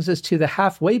that brings us to the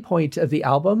halfway point of the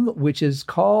album, which is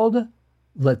called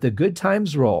Let the Good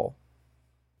Times Roll.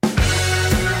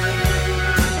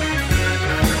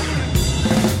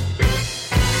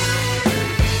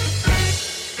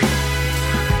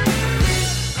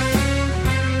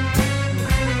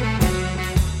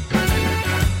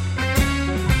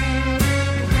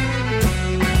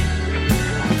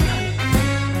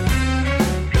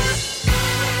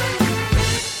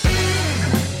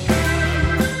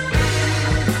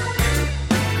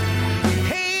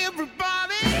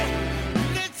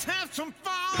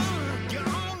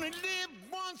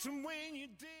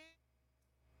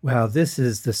 Wow, this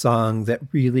is the song that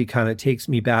really kind of takes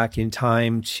me back in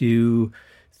time to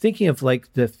thinking of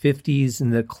like the 50s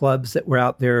and the clubs that were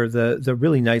out there, the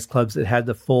really nice clubs that had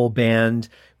the full band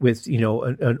with,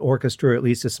 an orchestra, or at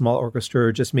least a small orchestra,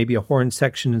 or just maybe a horn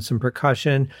section and some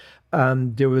percussion.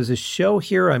 There was a show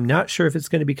here, I'm not sure if it's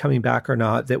going to be coming back or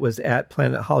not, that was at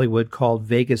Planet Hollywood called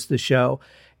Vegas the Show.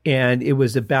 And it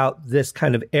was about this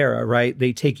kind of era, right?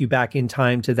 They take you back in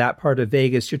time to that part of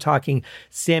Vegas. You're talking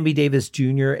Sammy Davis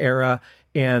Jr. era.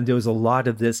 And there was a lot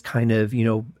of this kind of,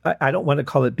 I don't want to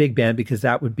call it big band because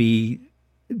that would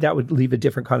leave a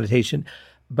different connotation,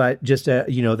 but just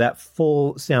that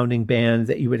full sounding band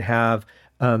that you would have,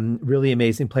 really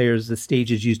amazing players. The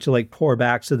stages used to like pour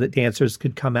back so that dancers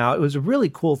could come out. It was a really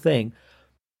cool thing.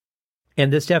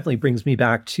 And this definitely brings me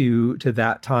back to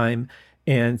that time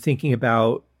and thinking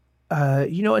about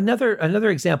Another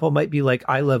example might be like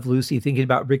I Love Lucy, thinking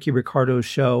about Ricky Ricardo's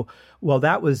show. Well,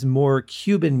 that was more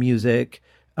Cuban music.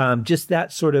 Just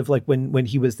that sort of like when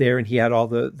he was there and he had all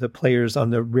the players on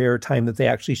the rare time that they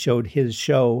actually showed his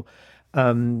show,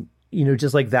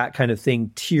 just like that kind of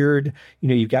thing, tiered.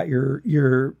 You've got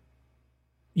your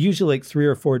usually like 3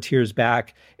 or 4 tiers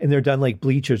back, and they're done like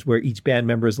bleachers where each band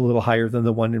member is a little higher than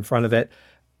the one in front of it.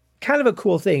 Kind of a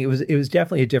cool thing. It was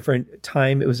definitely a different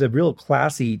time. It was a real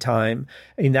classy time.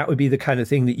 I mean, that would be the kind of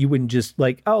thing that you wouldn't just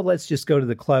like, oh, let's just go to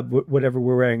the club. Whatever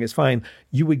we're wearing is fine.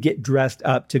 You would get dressed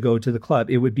up to go to the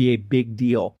club. It would be a big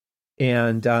deal.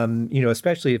 And,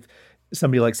 especially if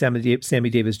somebody like Sammy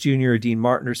Davis Jr. or Dean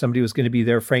Martin or somebody was going to be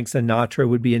there. Frank Sinatra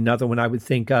would be another one I would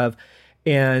think of.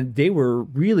 And they were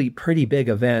really pretty big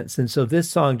events. And so this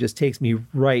song just takes me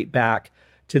right back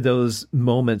to those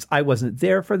moments. I wasn't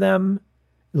there for them,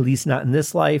 at least not in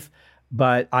this life,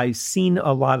 but I've seen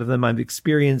a lot of them. I've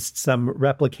experienced some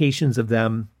replications of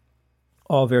them,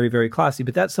 all very, very classy.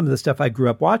 But that's some of the stuff I grew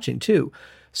up watching too.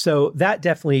 So that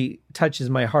definitely touches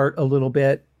my heart a little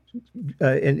bit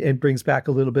and brings back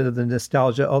a little bit of the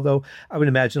nostalgia. Although I would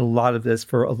imagine a lot of this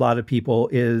for a lot of people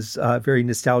is very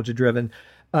nostalgia driven.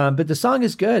 But the song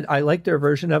is good. I like their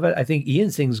version of it. I think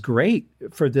Ian sings great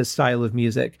for this style of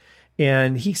music.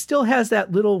 And he still has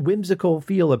that little whimsical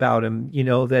feel about him,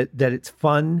 that it's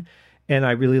fun. And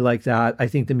I really like that. I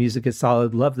think the music is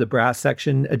solid. Love the brass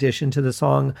section addition to the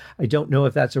song. I don't know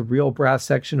if that's a real brass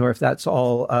section or if that's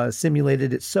all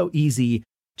simulated. It's so easy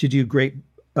to do great,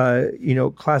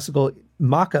 classical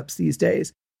mock-ups these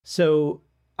days. So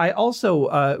I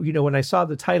also, when I saw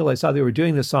the title, I saw they were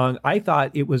doing the song. I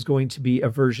thought it was going to be a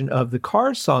version of the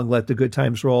Cars song, Let the Good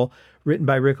Times Roll, written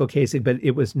by Rick Ocasek, but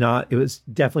it was not. It was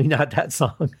definitely not that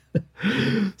song.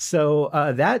 So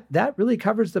that really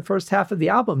covers the first half of the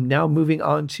album. Now moving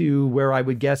on to where I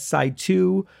would guess side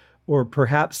 2 or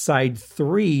perhaps side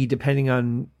 3, depending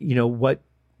on,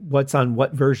 what's on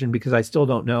what version, because I still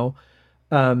don't know,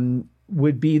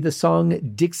 would be the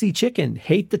song Dixie Chicken.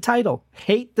 Hate the title.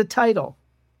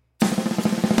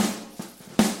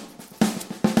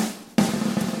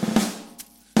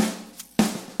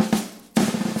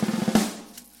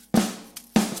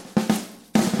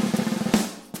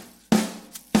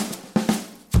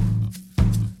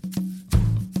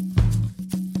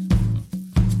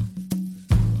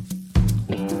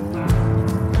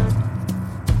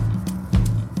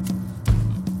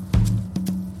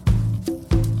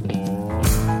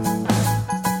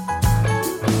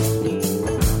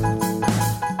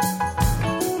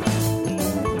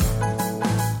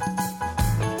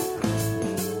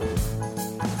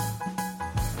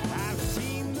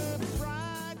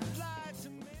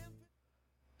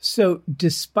 So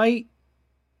despite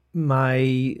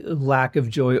my lack of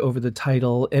joy over the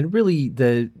title and really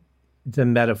the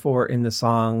metaphor in the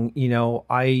song,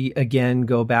 I again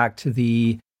go back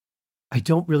to I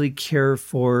don't really care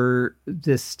for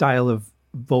this style of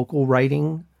vocal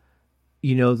writing.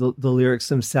 The lyrics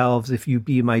themselves, if you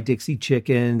be my Dixie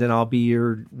Chicken, then I'll be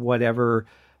your whatever.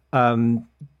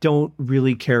 Don't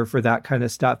really care for that kind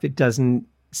of stuff. It doesn't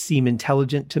seem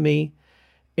intelligent to me.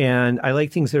 And I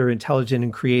like things that are intelligent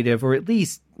and creative, or at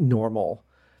least normal.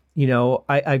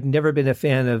 I've never been a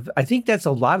fan of, I think that's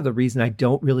a lot of the reason I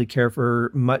don't really care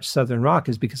for much Southern rock,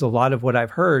 is because a lot of what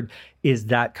I've heard is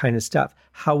that kind of stuff.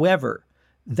 However,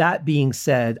 that being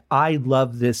said, I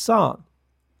love this song.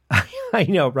 I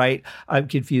know, right? I'm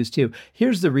confused too.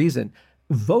 Here's the reason.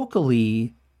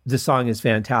 Vocally, the song is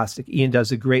fantastic. Ian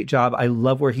does a great job. I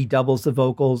love where he doubles the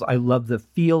vocals. I love the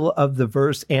feel of the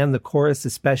verse and the chorus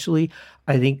especially.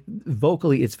 I think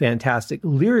vocally it's fantastic.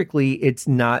 Lyrically, it's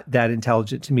not that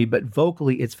intelligent to me, but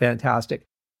vocally it's fantastic.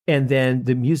 And then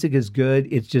the music is good.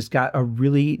 It's just got a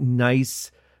really nice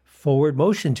forward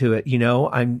motion to it.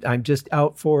 I'm just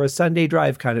out for a Sunday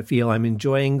drive kind of feel. I'm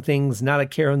enjoying things, not a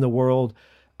care in the world.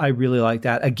 I really like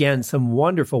that. Again, some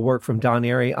wonderful work from Don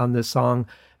Airey on this song.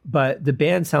 But the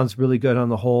band sounds really good on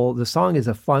the whole. The song is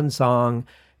a fun song.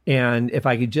 And if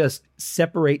I could just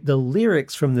separate the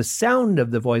lyrics from the sound of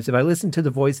the voice, if I listen to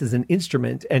the voice as an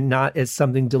instrument and not as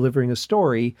something delivering a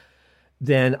story,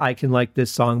 then I can like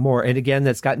this song more. And again,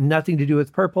 that's got nothing to do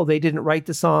with Purple. They didn't write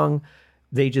the song.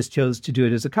 They just chose to do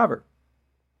it as a cover.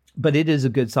 But it is a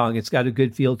good song. It's got a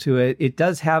good feel to it. It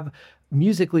does have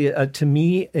musically, to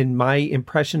me, in my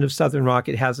impression of Southern rock,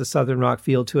 it has a Southern rock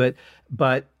feel to it,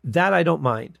 but that I don't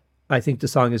mind. I think the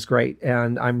song is great,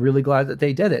 and I'm really glad that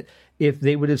they did it. If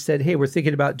they would have said, hey, we're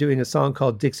thinking about doing a song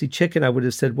called Dixie Chicken, I would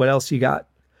have said, what else you got?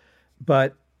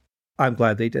 But I'm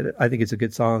glad they did it. I think it's a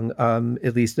good song,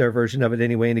 at least their version of it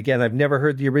anyway. And again, I've never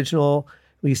heard the original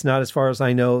at least not as far as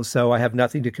I know. So I have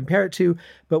nothing to compare it to.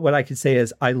 But what I can say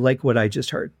is I like what I just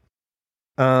heard.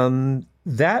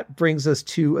 That brings us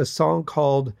to a song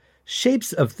called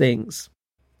Shapes of Things,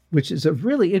 which is a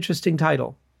really interesting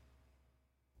title.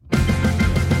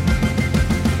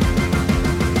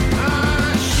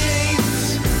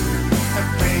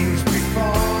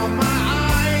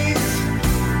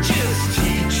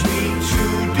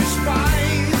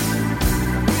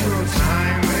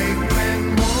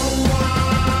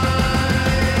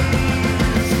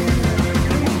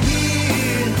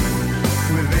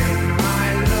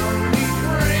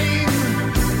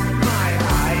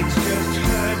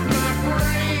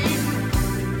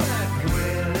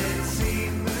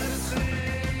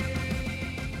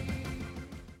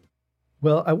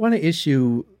 Well, I want to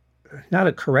issue not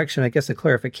a correction, I guess a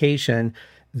clarification.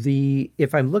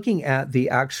 If I'm looking at the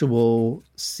actual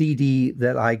CD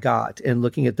that I got and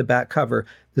looking at the back cover,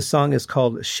 the song is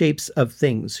called Shapes of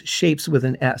Things, shapes with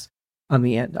an S on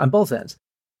the end, on both ends.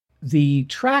 The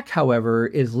track, however,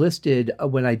 is listed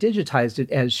when I digitized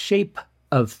it as Shape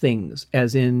of Things,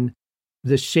 as in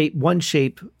the shape, one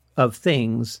shape of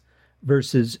things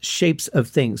versus Shapes of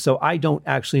Things. So I don't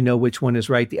actually know which one is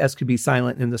right. The S could be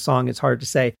silent in the song. It's hard to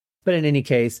say. But in any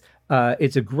case,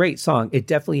 it's a great song. It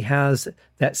definitely has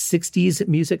that 60s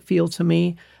music feel to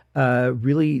me.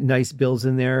 Really nice builds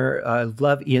in there. I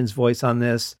love Ian's voice on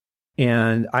this.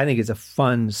 And I think it's a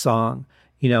fun song.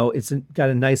 You know, it's got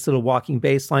a nice little walking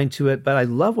bass line to it. But I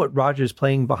love what Roger's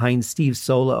playing behind Steve's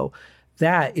solo.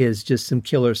 That is just some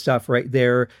killer stuff right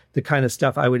there. The kind of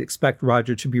stuff I would expect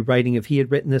Roger to be writing if he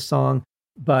had written this song.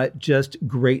 But just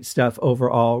great stuff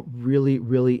overall. Really,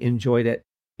 really enjoyed it.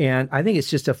 And I think it's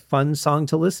just a fun song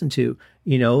to listen to.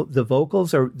 You know, the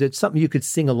vocals that's something you could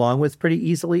sing along with pretty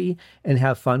easily and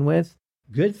have fun with.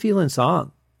 Good feeling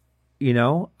song. You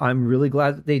know, I'm really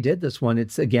glad that they did this one.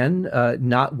 It's, again,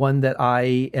 not one that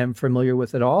I am familiar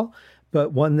with at all,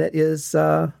 but one that is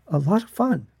a lot of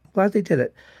fun. Glad they did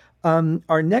it.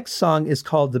 Our next song is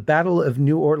called The Battle of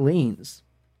New Orleans.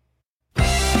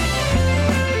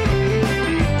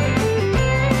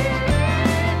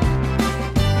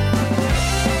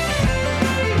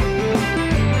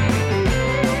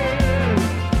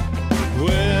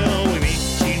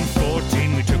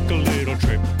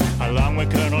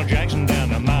 Colonel Jackson down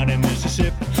the mighty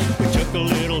Mississippi. We took a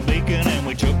little bacon and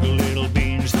we took a little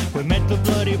beans. We met the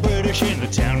bloody British in the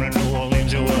town of New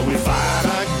Orleans. Well, we fired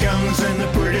our guns and the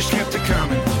British kept it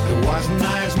coming. There wasn't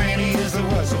as many as there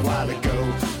was a while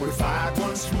ago. We fired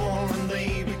once more and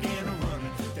they began to run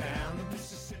down the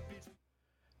Mississippi.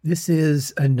 This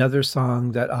is another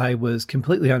song that I was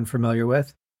completely unfamiliar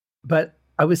with, but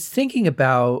I was thinking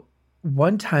about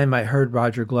one time I heard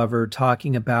Roger Glover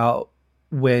talking about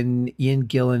when Ian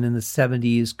Gillan in the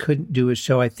 70s couldn't do a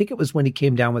show. I think it was when he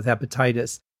came down with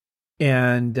hepatitis,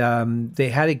 and they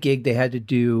had a gig they had to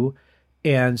do.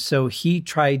 And so he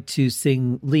tried to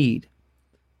sing lead,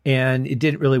 and it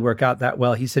didn't really work out that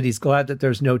well. He said he's glad that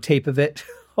there's no tape of it,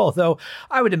 although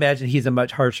I would imagine he's a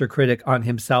much harsher critic on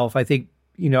himself. I think,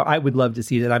 you know, I would love to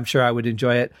see that. I'm sure I would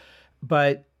enjoy it.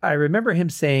 But I remember him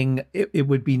saying it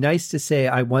would be nice to say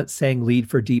I once sang lead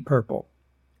for Deep Purple.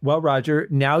 Well, Roger,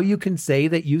 now you can say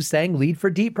that you sang lead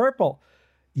for Deep Purple.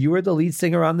 You were the lead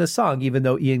singer on this song, even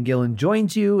though Ian Gillan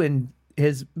joins you and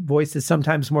his voice is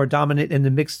sometimes more dominant in the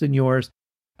mix than yours.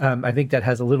 I think that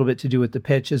has a little bit to do with the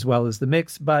pitch as well as the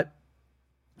mix, but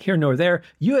here nor there.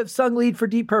 You have sung lead for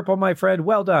Deep Purple, my friend.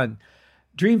 Well done.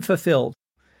 Dream fulfilled.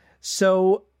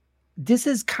 So this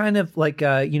is kind of like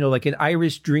like an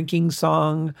Irish drinking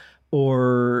song,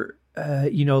 or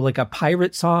like a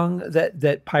pirate song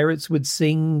that pirates would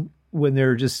sing when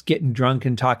they're just getting drunk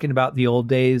and talking about the old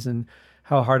days and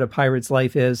how hard a pirate's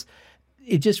life is.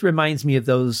 It just reminds me of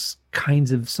those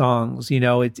kinds of songs. You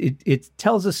know, it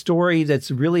tells a story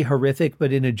that's really horrific,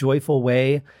 but in a joyful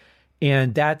way.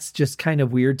 And that's just kind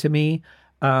of weird to me.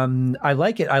 I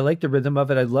like it. I like the rhythm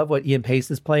of it. I love what Ian Paice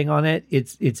is playing on it.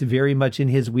 It's very much in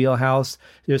his wheelhouse.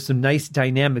 There's some nice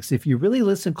dynamics. If you really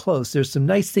listen close, there's some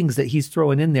nice things that he's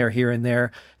throwing in there here and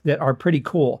there that are pretty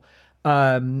cool.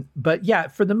 But yeah,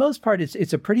 for the most part,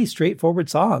 it's a pretty straightforward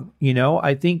song. You know,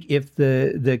 I think if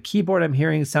the keyboard I'm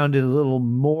hearing sounded a little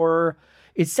more,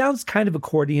 it sounds kind of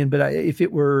accordion, but if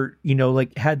it were,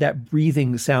 like had that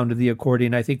breathing sound of the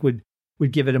accordion, I think would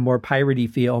give it a more piratey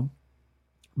feel.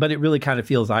 But it really kind of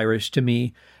feels Irish to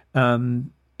me.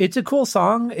 It's a cool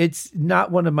song. It's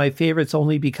not one of my favorites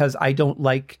only because I don't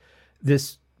like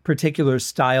this particular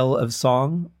style of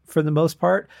song for the most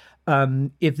part.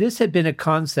 If this had been a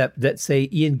concept that, say,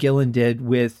 Ian Gillan did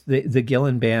with the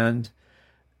Gillan Band,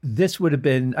 this would have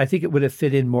been, I think it would have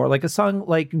fit in more like a song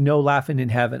like No Laughing in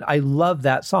Heaven. I love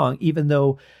that song, even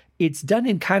though it's done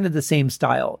in kind of the same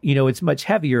style. You know, it's much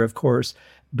heavier, of course,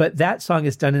 but that song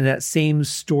is done in that same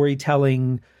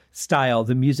storytelling style.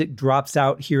 The music drops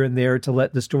out here and there to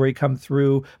let the story come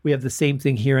through. We have the same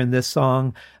thing here in this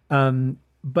song.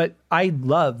 But I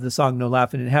love the song No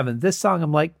Laughing in Heaven. This song,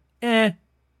 I'm like,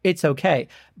 it's okay.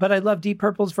 But I love Deep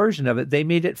Purple's version of it. They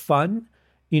made it fun.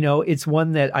 You know, it's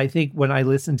one that I think when I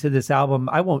listen to this album,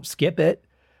 I won't skip it.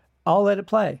 I'll let it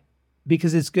play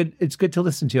because it's good. It's good to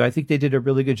listen to. I think they did a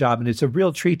really good job, and it's a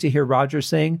real treat to hear Roger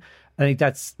sing. I think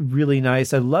that's really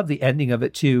nice. I love the ending of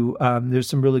it too. There's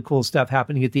some really cool stuff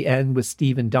happening at the end with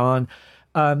Steve and Don.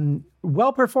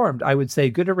 Well performed, I would say.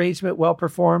 Good arrangement, well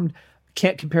performed.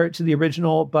 Can't compare it to the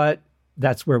original, but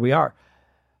that's where we are.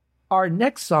 Our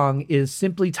next song is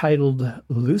simply titled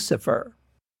Lucifer.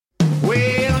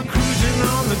 Well, I'm cruising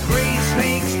on the Great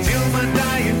Snakes till my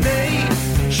dying day,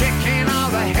 checking all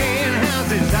the hand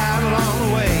houses out along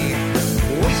the way,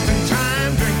 wasting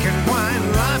time drinking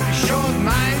wine. Life is short,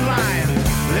 mind lying,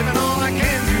 living all I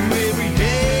can do every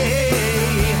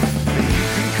day. You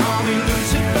can call me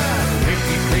Lucifer if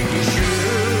you think you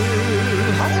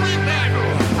should. Holy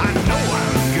mackerel, I know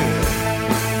I'm good.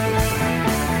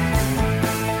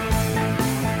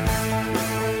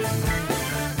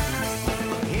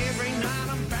 Every night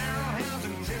I'm barrel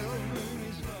housing till the moon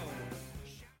is low.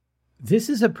 This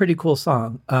is a pretty cool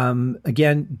song.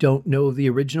 Again, don't know the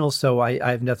original, so I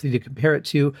have nothing to compare it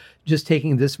to. Just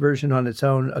taking this version on its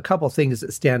own, a couple things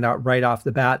that stand out right off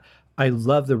the bat. I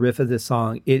love the riff of this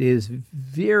song. It is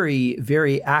very,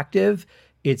 very active.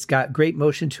 It's got great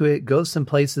motion to it, goes some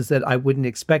places that I wouldn't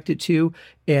expect it to,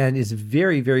 and is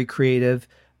very, very creative.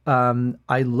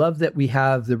 I love that we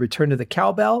have the return of the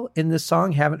cowbell in this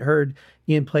song. Haven't heard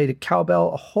Ian play the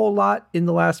cowbell a whole lot in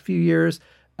the last few years.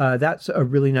 That's a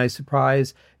really nice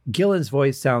surprise. Gillan's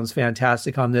voice sounds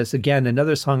fantastic on this. Again,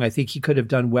 another song I think he could have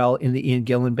done well in the Ian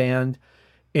Gillan band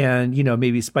and, you know,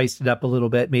 maybe spiced it up a little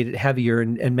bit, made it heavier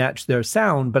and matched their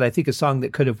sound. But I think a song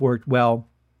that could have worked well.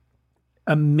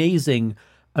 Amazing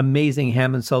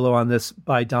Hammond solo on this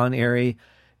by Don Airey.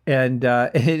 And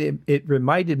it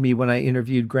reminded me when I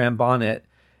interviewed Graham Bonnet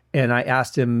and I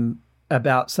asked him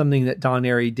about something that Don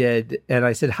Airey did. And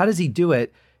I said, how does he do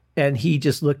it? And he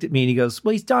just looked at me and he goes,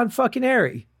 well, he's Don fucking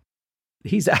Airey.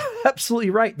 He's absolutely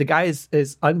right. The guy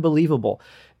is unbelievable.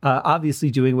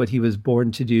 Obviously doing what he was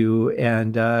born to do.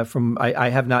 And I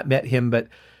have not met him, but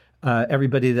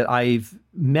everybody that I've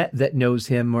met that knows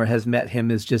him or has met him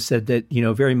has just said that, you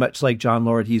know, very much like John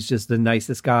Lord, he's just the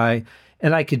nicest guy.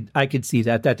 And I could see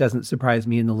that. That doesn't surprise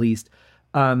me in the least.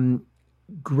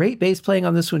 Great bass playing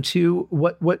on this one too.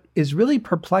 What is really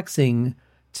perplexing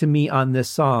to me on this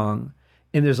song,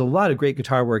 and there's a lot of great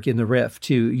guitar work in the riff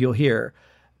too, you'll hear.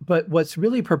 But what's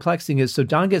really perplexing is, so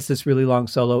Don gets this really long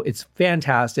solo. It's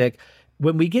fantastic.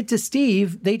 When we get to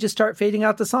Steve, they just start fading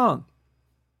out the song.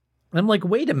 I'm like,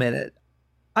 wait a minute.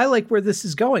 I like where this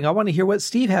is going. I want to hear what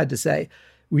Steve had to say.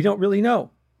 We don't really know.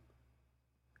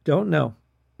 Don't know.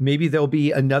 Maybe there'll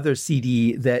be another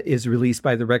CD that is released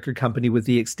by the record company with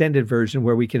the extended version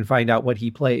where we can find out what he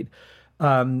played.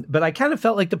 But I kind of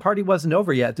felt like the party wasn't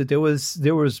over yet, that there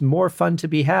was more fun to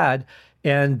be had,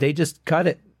 and they just cut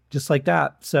it just like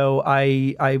that. So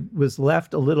I was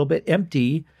left a little bit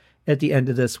empty at the end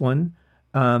of this one.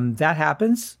 That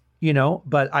happens, you know,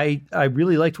 but I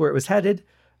really liked where it was headed.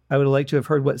 I would have liked to have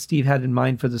heard what Steve had in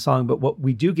mind for the song, but what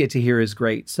we do get to hear is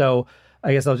great. So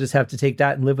I guess I'll just have to take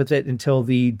that and live with it until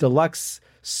the deluxe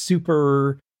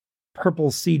super purple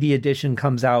CD edition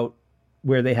comes out,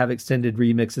 where they have extended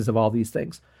remixes of all these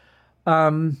things.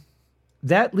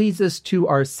 That leads us to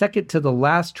our second to the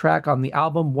last track on the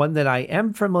album, one that I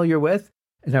am familiar with.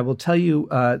 And I will tell you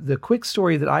the quick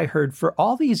story that I heard for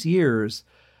all these years.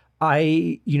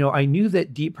 I knew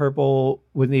that Deep Purple,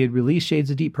 when they had released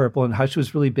Shades of Deep Purple and Hush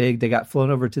was really big, they got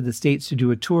flown over to the States to do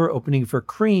a tour opening for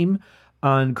Cream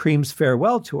on Cream's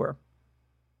farewell tour.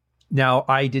 Now,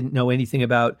 I didn't know anything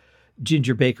about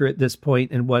Ginger Baker at this point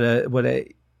and what a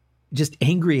just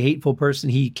angry, hateful person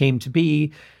he came to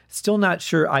be. Still not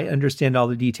sure I understand all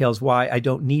the details why. I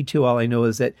don't need to. All I know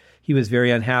is that he was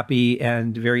very unhappy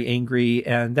and very angry.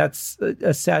 And that's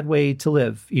a sad way to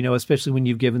live, you know, especially when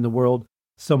you've given the world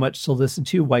so much to listen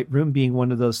to, White Room being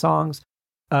one of those songs.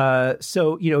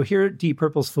 So, you know, here Deep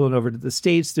Purple's flown over to the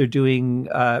States. They're doing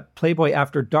Playboy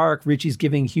After Dark. Richie's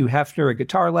giving Hugh Hefner a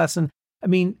guitar lesson. I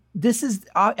mean, this is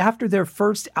after their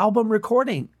first album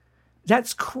recording.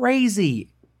 That's crazy.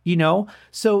 You know,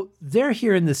 so they're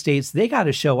here in the States. They got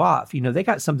to show off, you know, they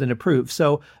got something to prove.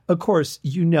 So, of course,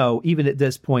 you know, even at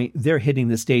this point, they're hitting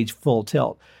the stage full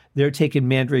tilt. they're taking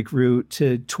Mandrake Root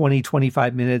to 20,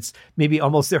 25 minutes, maybe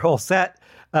almost their whole set.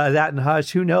 That and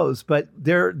Hush, who knows? But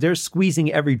they're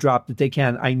squeezing every drop that they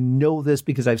can. I know this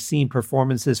because I've seen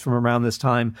performances from around this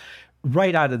time.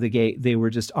 Right out of the gate, they were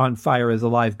just on fire as a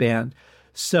live band.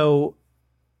 So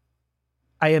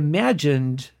I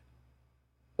imagined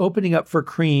opening up for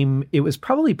Cream, it was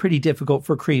probably pretty difficult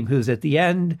for Cream, who's at the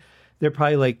end. They're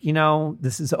probably like,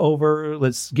 this is over.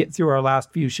 Let's get through our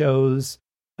last few shows.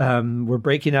 We're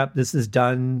breaking up. This is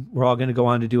done. We're all going to go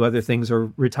on to do other things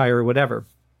or retire or whatever.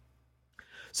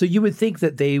 So you would think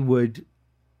that they would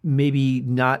maybe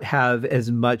not have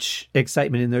as much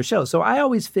excitement in their show. So I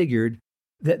always figured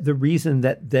that the reason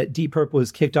that Deep Purple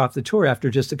was kicked off the tour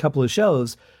after just a couple of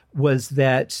shows was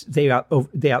that they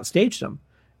outstaged them.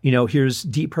 Here's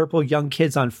Deep Purple, young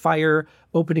kids on fire,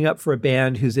 opening up for a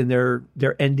band who's in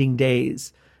their ending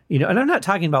days. And I'm not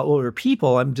talking about older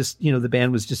people. I'm just, the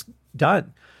band was just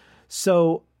done.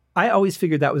 So I always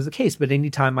figured that was the case. But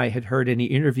anytime I had heard any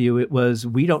interview, it was,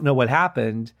 we don't know what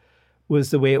happened,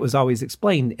 was the way it was always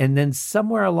explained. And then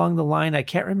somewhere along the line, I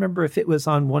can't remember if it was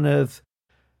on one of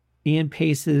Ian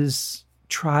Pace's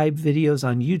Tribe videos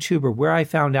on YouTube or where I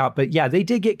found out. But yeah, they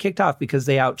did get kicked off because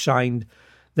they outshined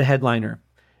the headliner.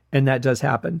 And that does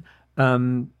happen.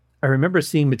 I remember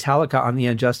seeing Metallica on the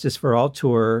Injustice for All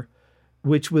tour,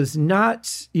 which was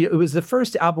not, it was the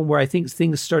first album where I think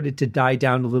things started to die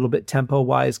down a little bit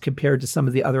tempo-wise compared to some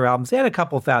of the other albums. They had a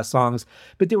couple fast songs,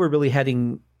 but they were really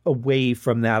heading away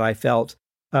from that, I felt.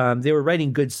 They were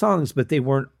writing good songs, but they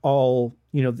weren't all,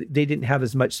 they didn't have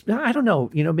as much, I don't know,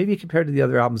 maybe compared to the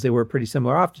other albums, they were pretty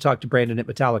similar. I'll have to talk to Brandon at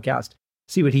Metallicast,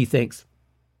 see what he thinks.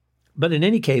 But in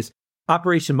any case,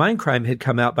 Operation Mindcrime had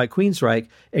come out by Queensryche,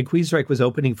 and Queensryche was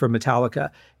opening for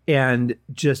Metallica and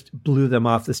just blew them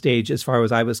off the stage as far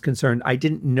as I was concerned. I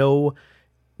didn't know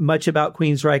much about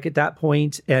Queensryche at that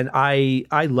point, and I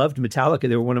loved Metallica.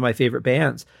 They were one of my favorite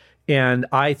bands, and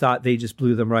I thought they just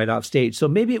blew them right off stage. So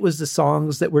maybe it was the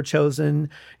songs that were chosen.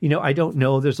 I don't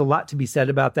know. There's a lot to be said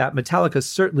about that. Metallica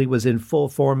certainly was in full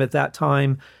form at that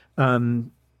time.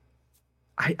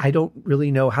 I don't really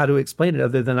know how to explain it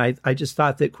other than I just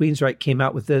thought that Queensryche came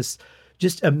out with this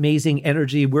just amazing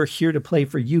energy. We're here to play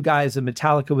for you guys. And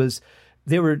Metallica was,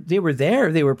 they were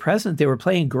there, they were present, they were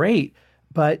playing great.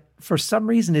 But for some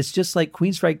reason, it's just like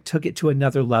Queensryche took it to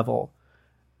another level.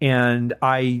 And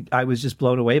I was just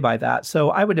blown away by that. So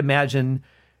I would imagine,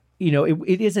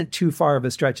 it isn't too far of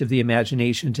a stretch of the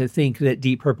imagination to think that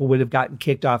Deep Purple would have gotten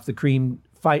kicked off the Cream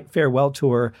farewell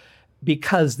tour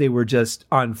because they were just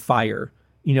on fire.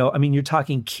 You're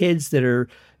talking kids that are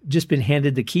just been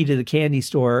handed the key to the candy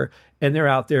store and they're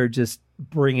out there just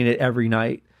bringing it every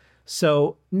night.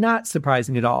 So not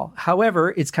surprising at all.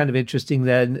 However, it's kind of interesting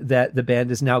then that the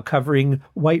band is now covering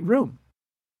White Room.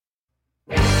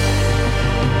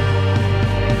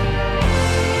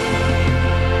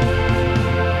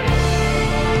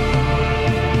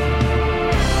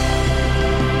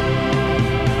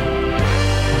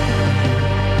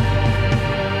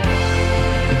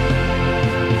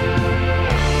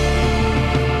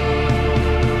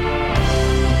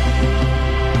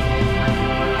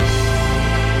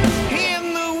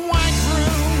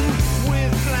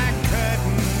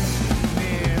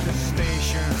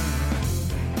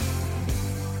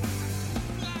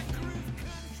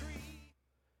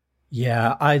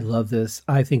 Yeah, I love this.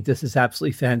 I think this is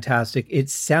absolutely fantastic. It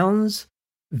sounds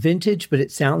vintage, but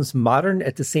it sounds modern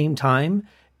at the same time.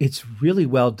 It's really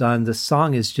well done. The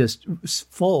song is just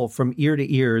full from ear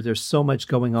to ear. There's so much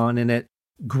going on in it.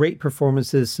 Great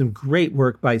performances, some great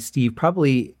work by Steve.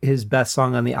 Probably his best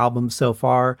song on the album so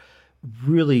far.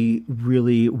 Really,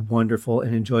 really wonderful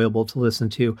and enjoyable to listen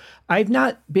to. I've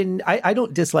not been, I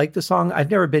don't dislike the song.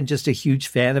 I've never been just a huge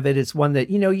fan of it. It's one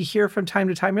that, you hear from time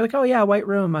to time. You're like, oh yeah, White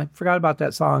Room. I forgot about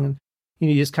that song. And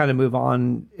you just kind of move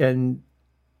on. And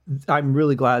I'm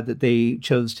really glad that they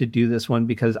chose to do this one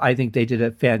because I think they did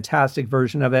a fantastic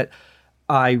version of it.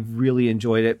 I really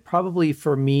enjoyed it. Probably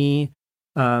for me,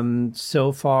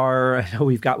 so far, I know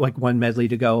we've got like one medley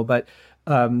to go, but,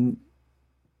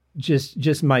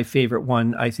 just my favorite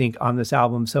one, I think, on this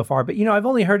album so far. But, I've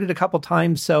only heard it a couple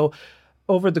times. So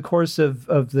over the course of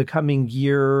the coming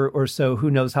year or so, who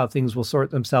knows how things will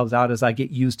sort themselves out as I get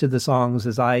used to the songs,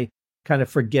 as I kind of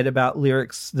forget about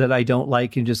lyrics that I don't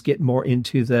like and just get more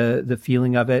into the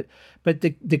feeling of it. But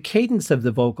the cadence of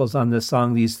the vocals on this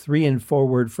song, these 3 and 4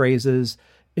 word phrases,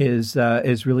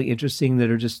 is really interesting, that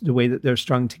are just the way that they're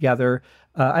strung together.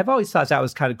 I've always thought that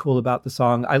was kind of cool about the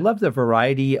song. I love the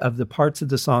variety of the parts of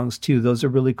the songs too. Those are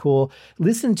really cool.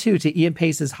 Listen to Ian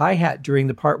Pace's hi-hat during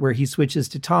the part where he switches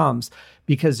to toms,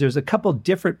 because there's a couple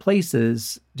different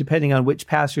places, depending on which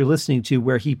pass you're listening to,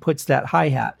 where he puts that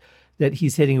hi-hat that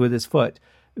he's hitting with his foot.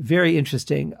 Very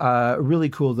interesting. Really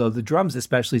cool, though. The drums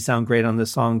especially sound great on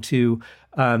this song, too.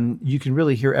 You can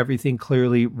really hear everything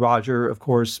clearly. Roger, of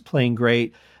course, playing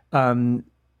great.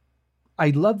 I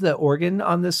love the organ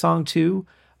on this song, too.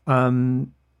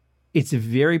 It's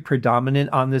very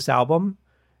predominant on this album.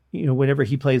 You know, whenever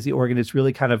he plays the organ, it's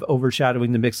really kind of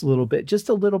overshadowing the mix a little bit, just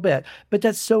a little bit. But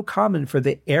that's so common for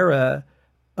the era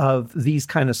of these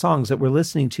kind of songs that we're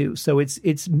listening to. So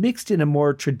it's mixed in a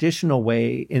more traditional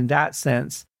way in that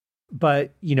sense.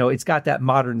 But, you know, it's got that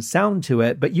modern sound to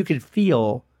it, but you could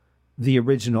feel the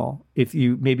original. If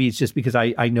you, maybe it's just because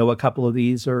I know a couple of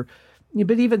these, or,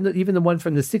 but even the one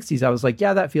from the 60s, I was like,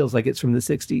 yeah, that feels like it's from the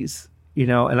 60s, you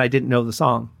know, and I didn't know the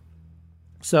song.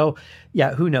 So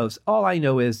yeah, who knows? All I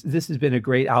know is this has been a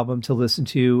great album to listen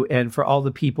to. And for all the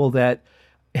people that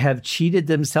have cheated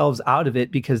themselves out of it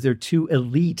because they're too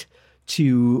elite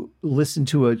to listen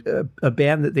to a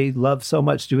band that they love so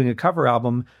much doing a cover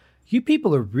album, you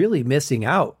people are really missing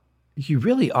out. You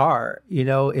really are, you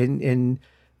know, and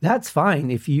that's fine.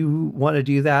 If you want to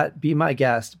do that, be my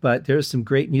guest. But there's some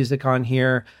great music on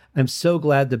here. I'm so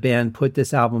glad the band put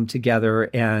this album together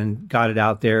and got it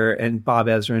out there. And Bob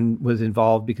Ezrin was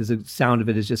involved because the sound of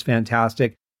it is just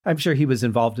fantastic. I'm sure he was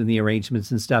involved in the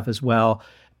arrangements and stuff as well.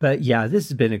 But yeah, this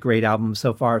has been a great album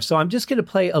so far. So I'm just going to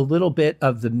play a little bit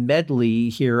of the medley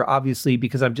here, obviously,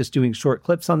 because I'm just doing short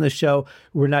clips on this show.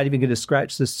 We're not even going to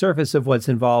scratch the surface of what's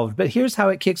involved. But here's how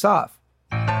it kicks off.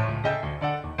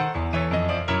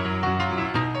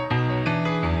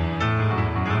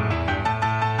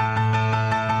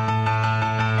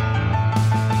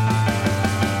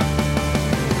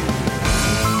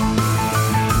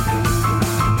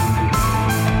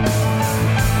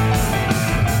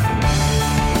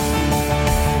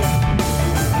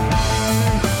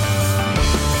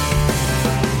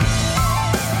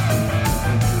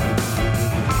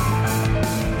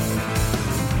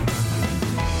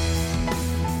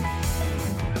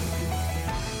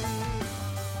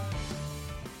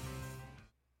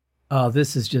 Oh,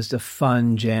 this is just a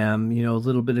fun jam. You know, a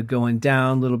little bit of Going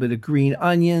Down, a little bit of Green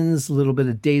Onions, a little bit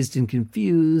of Dazed and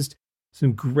Confused.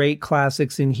 Some great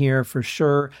classics in here for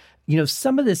sure. You know,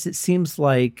 some of this, it seems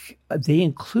like they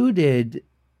included,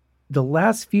 the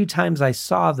last few times I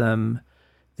saw them,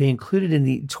 they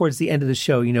included towards the end of the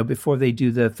show, you know, before they do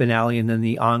the finale and then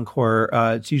the encore.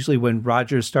 It's usually when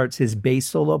Roger starts his bass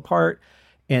solo part,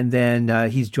 and then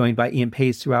he's joined by Ian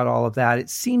Pace throughout all of that. It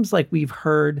seems like we've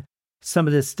heard some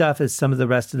of this stuff as some of the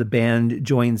rest of the band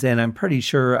joins in. I'm pretty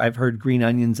sure I've heard Green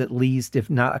Onions at least, if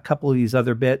not a couple of these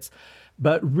other bits,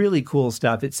 but really cool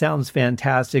stuff. It sounds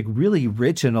fantastic, really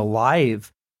rich and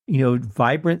alive, you know,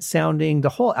 vibrant sounding. The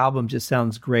whole album just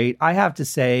sounds great. I have to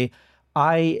say,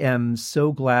 I am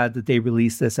so glad that they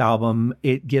released this album.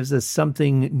 It gives us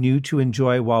something new to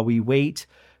enjoy while we wait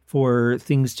for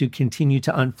things to continue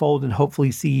to unfold and hopefully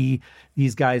see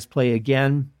these guys play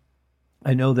again.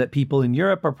 I know that people in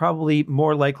Europe are probably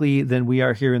more likely than we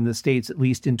are here in the States, at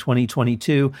least in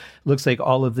 2022. Looks like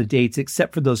all of the dates,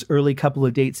 except for those early couple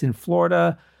of dates in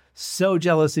Florida. So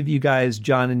jealous of you guys,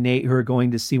 John and Nate, who are going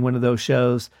to see one of those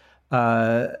shows.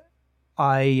 I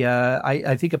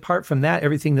think apart from that,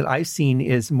 everything that I've seen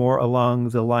is more along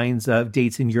the lines of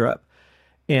dates in Europe.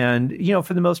 And, you know,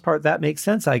 for the most part, that makes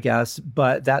sense, I guess.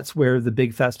 But that's where the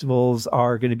big festivals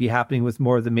are going to be happening with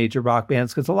more of the major rock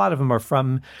bands, because a lot of them are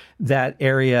from that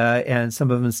area and some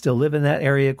of them still live in that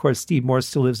area. Of course, Steve Morse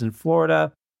still lives in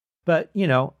Florida. But, you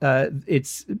know,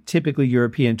 it's typically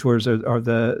European tours are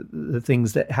the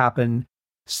things that happen.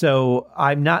 So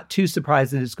I'm not too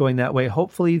surprised that it's going that way.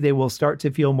 Hopefully they will start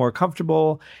to feel more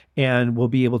comfortable and we'll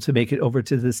be able to make it over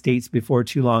to the States before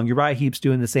too long. Uriah Heep's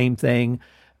doing the same thing.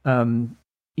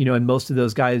 You know, and most of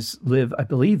those guys live, I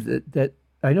believe that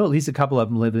I know at least a couple of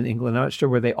them live in England. I'm not sure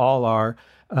where they all are.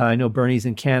 I know Bernie's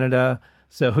in Canada.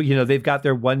 So, you know, they've got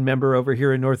their one member over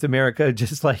here in North America,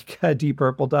 just like Deep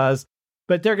Purple does.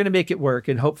 But they're going to make it work.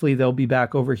 And hopefully they'll be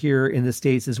back over here in the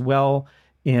States as well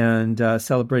and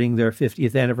celebrating their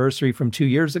 50th anniversary from 2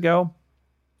 years ago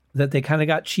that they kind of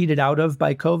got cheated out of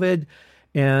by COVID.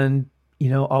 And, you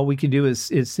know, all we can do is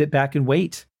sit back and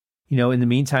wait. You know, in the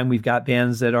meantime, we've got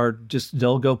bands that are just,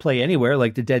 they'll go play anywhere,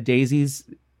 like the Dead Daisies.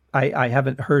 I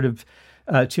haven't heard of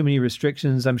too many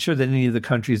restrictions. I'm sure that any of the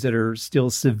countries that are still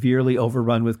severely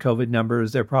overrun with COVID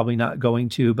numbers, they're probably not going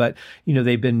to, but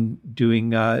they've been doing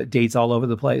dates all over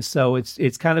the place. So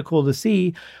it's kind of cool to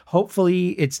see. Hopefully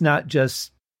it's not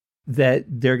just that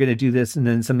they're going to do this and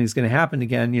then something's going to happen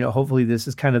again. Hopefully this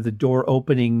is kind of the door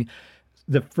opening,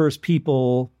 the first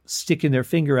people sticking their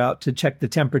finger out to check the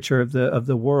temperature of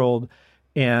the world,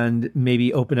 and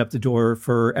maybe open up the door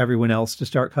for everyone else to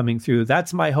start coming through.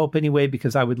 That's my hope anyway,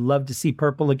 because I would love to see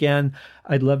Purple again.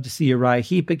 I'd love to see Uriah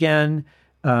Heep again.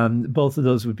 Both of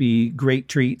those would be great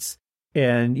treats.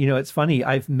 And, it's funny,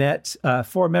 I've met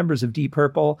 4 members of Deep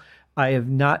Purple. I have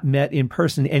not met in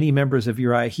person any members of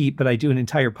Uriah Heep, but I do an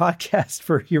entire podcast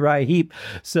for Uriah Heep.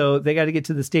 So they got to get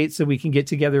to the States so we can get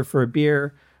together for a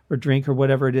beer or drink or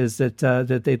whatever it is that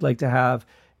they'd like to have.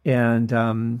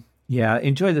 And yeah,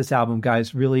 enjoy this album,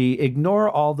 guys. Really ignore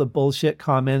all the bullshit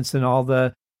comments and all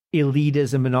the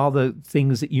elitism and all the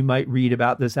things that you might read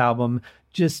about this album.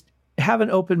 Just have an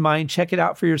open mind. Check it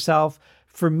out for yourself.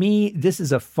 For me, this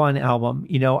is a fun album.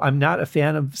 I'm not a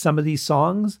fan of some of these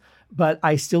songs, but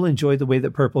I still enjoy the way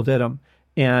that Purple did them.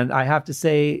 And I have to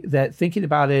say that thinking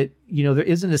about it, there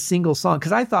isn't a single song,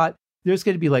 because I thought there's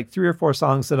going to be like 3 or 4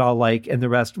 songs that I'll like, and the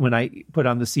rest, when I put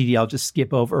on the CD, I'll just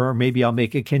skip over, or maybe I'll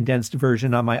make a condensed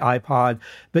version on my iPod.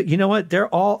 But you know what? They're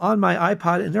all on my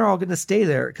iPod, and they're all going to stay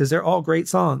there because they're all great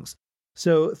songs.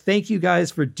 So thank you guys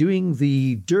for doing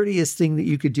the dirtiest thing that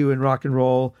you could do in rock and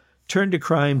roll. Turn to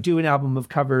crime, do an album of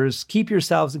covers, keep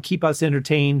yourselves and keep us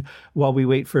entertained while we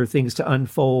wait for things to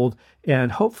unfold.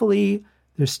 And hopefully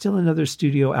there's still another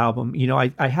studio album.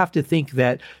 I have to think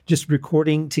that just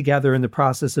recording together in the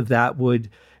process of that would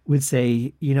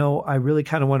say, I really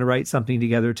kind of want to write something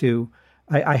together too.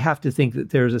 I have to think that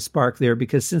there's a spark there,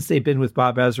 because since they've been with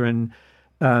Bob Ezrin,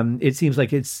 it seems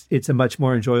like it's a much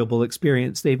more enjoyable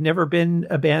experience. They've never been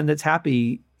a band that's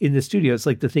happy in the studio. It's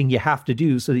like the thing you have to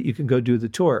do so that you can go do the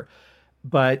tour.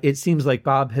 But it seems like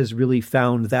Bob has really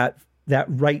found that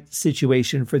right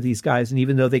situation for these guys. And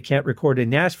even though they can't record in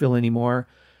Nashville anymore,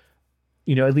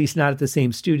 at least not at the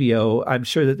same studio, I'm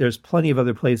sure that there's plenty of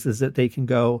other places that they can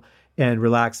go and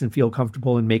relax and feel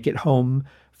comfortable and make it home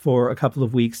for a couple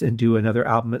of weeks and do another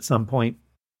album at some point.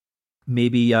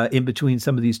 Maybe in between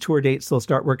some of these tour dates, they'll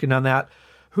start working on that.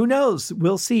 Who knows?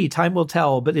 We'll see. Time will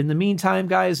tell. But in the meantime,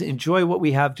 guys, enjoy what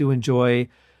we have to enjoy.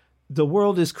 The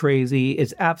world is crazy.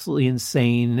 It's absolutely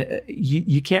insane.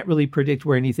 You can't really predict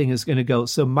where anything is going to go.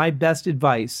 So my best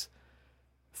advice,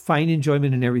 find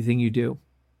enjoyment in everything you do.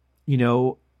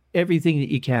 Everything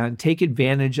that you can. Take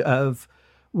advantage of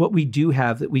what we do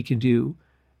have that we can do.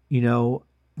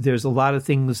 There's a lot of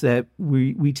things that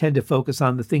we tend to focus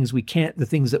on, the things we can't, the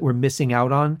things that we're missing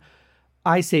out on.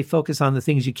 I say focus on the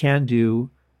things you can do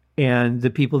and the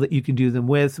people that you can do them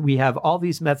with. We have all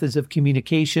these methods of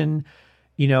communication.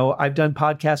 I've done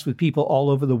podcasts with people all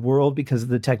over the world because of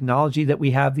the technology that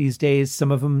we have these days.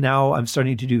 Some of them now I'm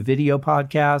starting to do video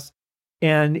podcasts,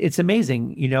 and it's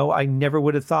amazing. I never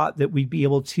would have thought that we'd be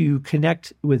able to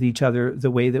connect with each other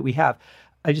the way that we have.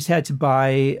 I just had to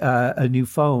buy a new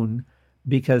phone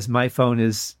because my phone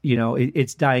is,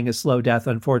 it's dying a slow death,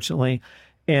 unfortunately.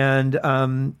 And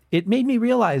it made me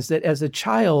realize that as a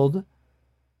child,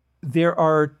 there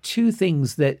are 2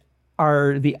 things that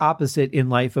are the opposite in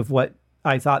life of what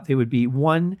I thought they would be.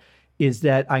 One is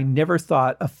that I never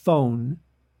thought a phone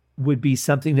would be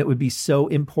something that would be so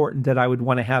important that I would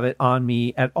want to have it on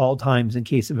me at all times in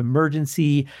case of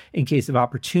emergency, in case of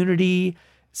opportunity,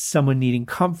 someone needing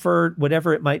comfort,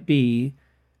 whatever it might be.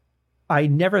 I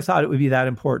never thought it would be that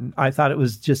important. I thought it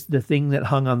was just the thing that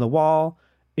hung on the wall.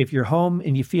 If you're home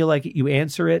and you feel like it, you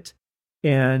answer it.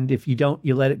 And if you don't,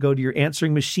 you let it go to your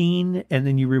answering machine, and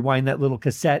then you rewind that little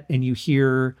cassette and you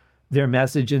hear their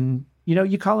message, and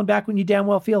you call them back when you damn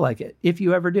well feel like it, if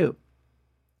you ever do.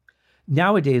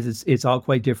 Nowadays, it's all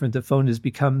quite different. The phone has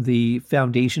become the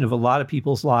foundation of a lot of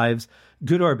people's lives,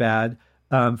 good or bad.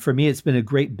 For me, it's been a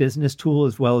great business tool,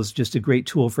 as well as just a great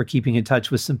tool for keeping in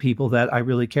touch with some people that I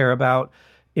really care about.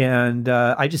 And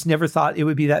I just never thought it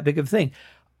would be that big of a thing.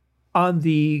 On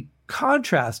the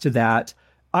contrast to that,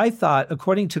 I thought,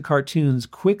 according to cartoons,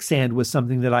 quicksand was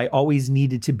something that I always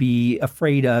needed to be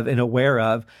afraid of and aware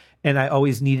of. And I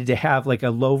always needed to have like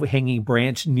a low-hanging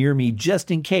branch near me just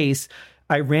in case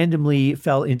I randomly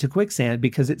fell into quicksand,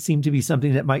 because it seemed to be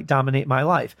something that might dominate my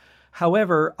life.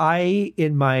 However, I,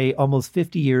 in my almost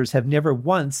 50 years, have never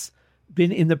once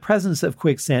been in the presence of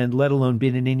quicksand, let alone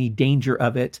been in any danger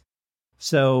of it.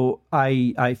 So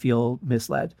I feel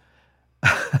misled.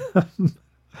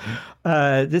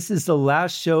 This is the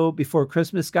last show before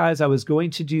Christmas, guys. I was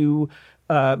going to do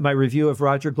my review of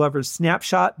Roger Glover's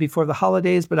Snapshot before the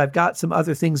holidays, but I've got some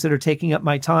other things that are taking up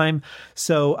my time.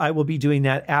 So I will be doing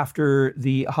that after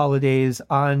the holidays.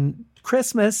 On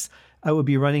Christmas, I will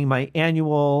be running my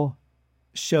annual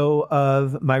show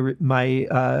of my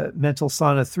Mental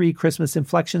Sauna 3 Christmas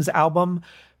Inflections album.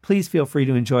 Please feel free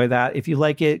to enjoy that. If you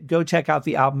like it, go check out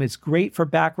the album. It's great for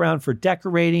background, for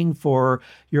decorating, for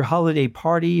your holiday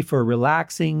party, for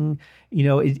relaxing.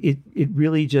 It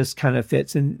really just kind of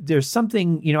fits. And there's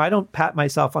something, I don't pat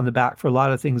myself on the back for a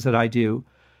lot of things that I do.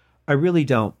 I really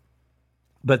don't.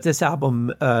 But this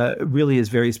album really is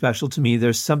very special to me.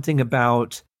 There's something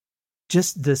about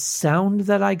just the sound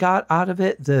that I got out of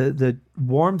it, the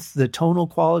warmth, the tonal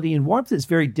quality. And warmth is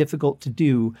very difficult to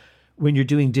do when you're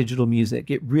doing digital music.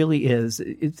 It really is.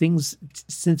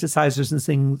 Synthesizers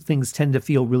and things tend to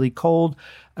feel really cold.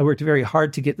 I worked very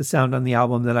hard to get the sound on the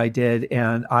album that I did,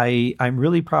 and I'm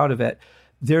really proud of it.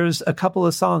 There's a couple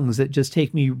of songs that just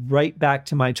take me right back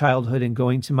to my childhood and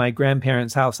going to my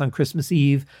grandparents' house on Christmas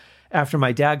Eve after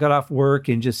my dad got off work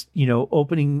and just,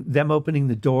 opening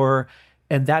the door.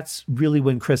 And that's really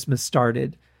when Christmas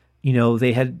started.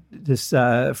 They had this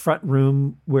front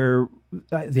room where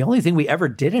the only thing we ever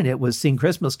did in it was sing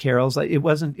Christmas carols. It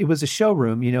was a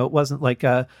showroom, it wasn't like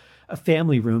a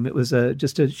family room. It was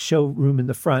just a showroom in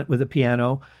the front with a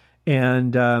piano.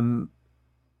 And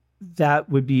that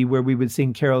would be where we would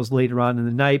sing carols later on in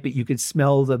the night, but you could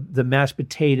smell the mashed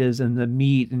potatoes and the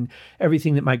meat and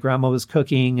everything that my grandma was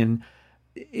cooking. And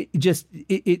it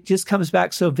just comes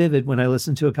back so vivid when I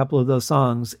listen to a couple of those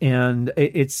songs. And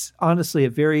it's honestly a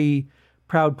very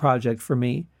proud project for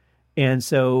me. And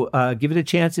so give it a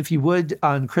chance if you would.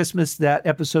 On Christmas, that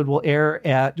episode will air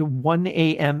at 1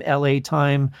 a.m. LA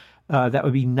time. That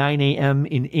would be 9 a.m.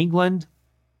 in England,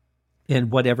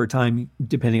 and whatever time,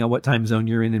 depending on what time zone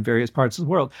you're in various parts of the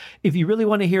world. If you really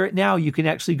want to hear it now, you can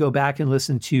actually go back and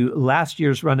listen to last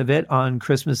year's run of it on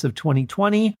Christmas of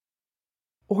 2020.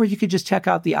 Or you could just check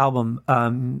out the album.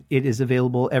 It is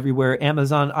available everywhere: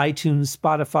 Amazon, iTunes,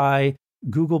 Spotify,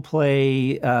 Google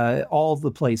Play, all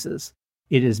the places.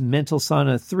 It is Mental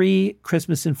Sauna 3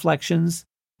 Christmas Inflections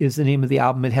is the name of the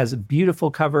album. It has a beautiful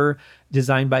cover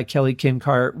designed by Kelly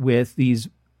Kincart with these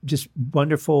just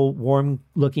wonderful,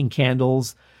 warm-looking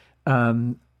candles.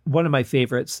 One of my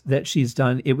favorites that she's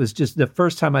done. It was just the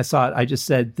first time I saw it, I just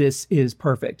said, this is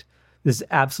perfect. This is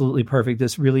absolutely perfect.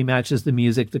 This really matches the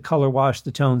music, the color wash,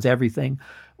 the tones, everything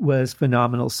was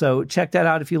phenomenal. So check that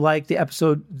out if you like. The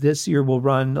episode this year will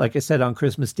run, like I said, on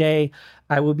Christmas Day.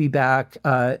 I will be back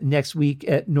next week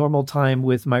at normal time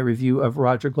with my review of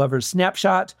Roger Glover's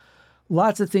Snapshot.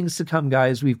 Lots of things to come,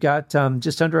 guys. We've got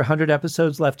just under 100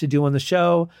 episodes left to do on the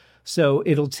show. So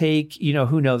it'll take,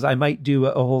 who knows, I might do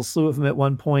a whole slew of them at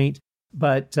one point.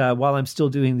 But while I'm still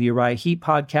doing the Uriah Heep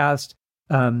podcast,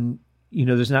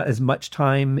 there's not as much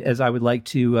time as I would like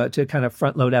to kind of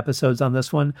front load episodes on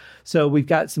this one. So we've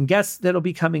got some guests that'll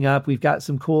be coming up. We've got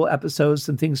some cool episodes,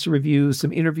 some things to review,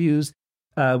 some interviews.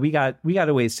 We got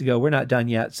a ways to go. We're not done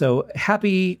yet. So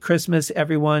happy Christmas,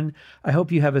 everyone. I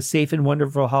hope you have a safe and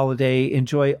wonderful holiday.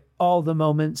 Enjoy all the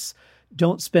moments.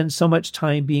 Don't spend so much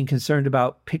time being concerned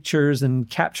about pictures and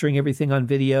capturing everything on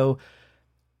video.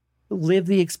 Live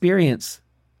the experience.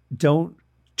 Don't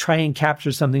try and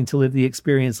capture something to live the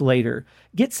experience later.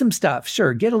 Get some stuff,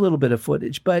 sure, get a little bit of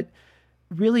footage, but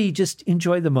really just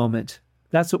enjoy the moment.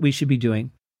 That's what we should be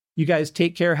doing. You guys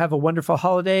take care. Have a wonderful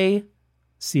holiday.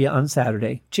 See you on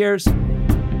Saturday. Cheers.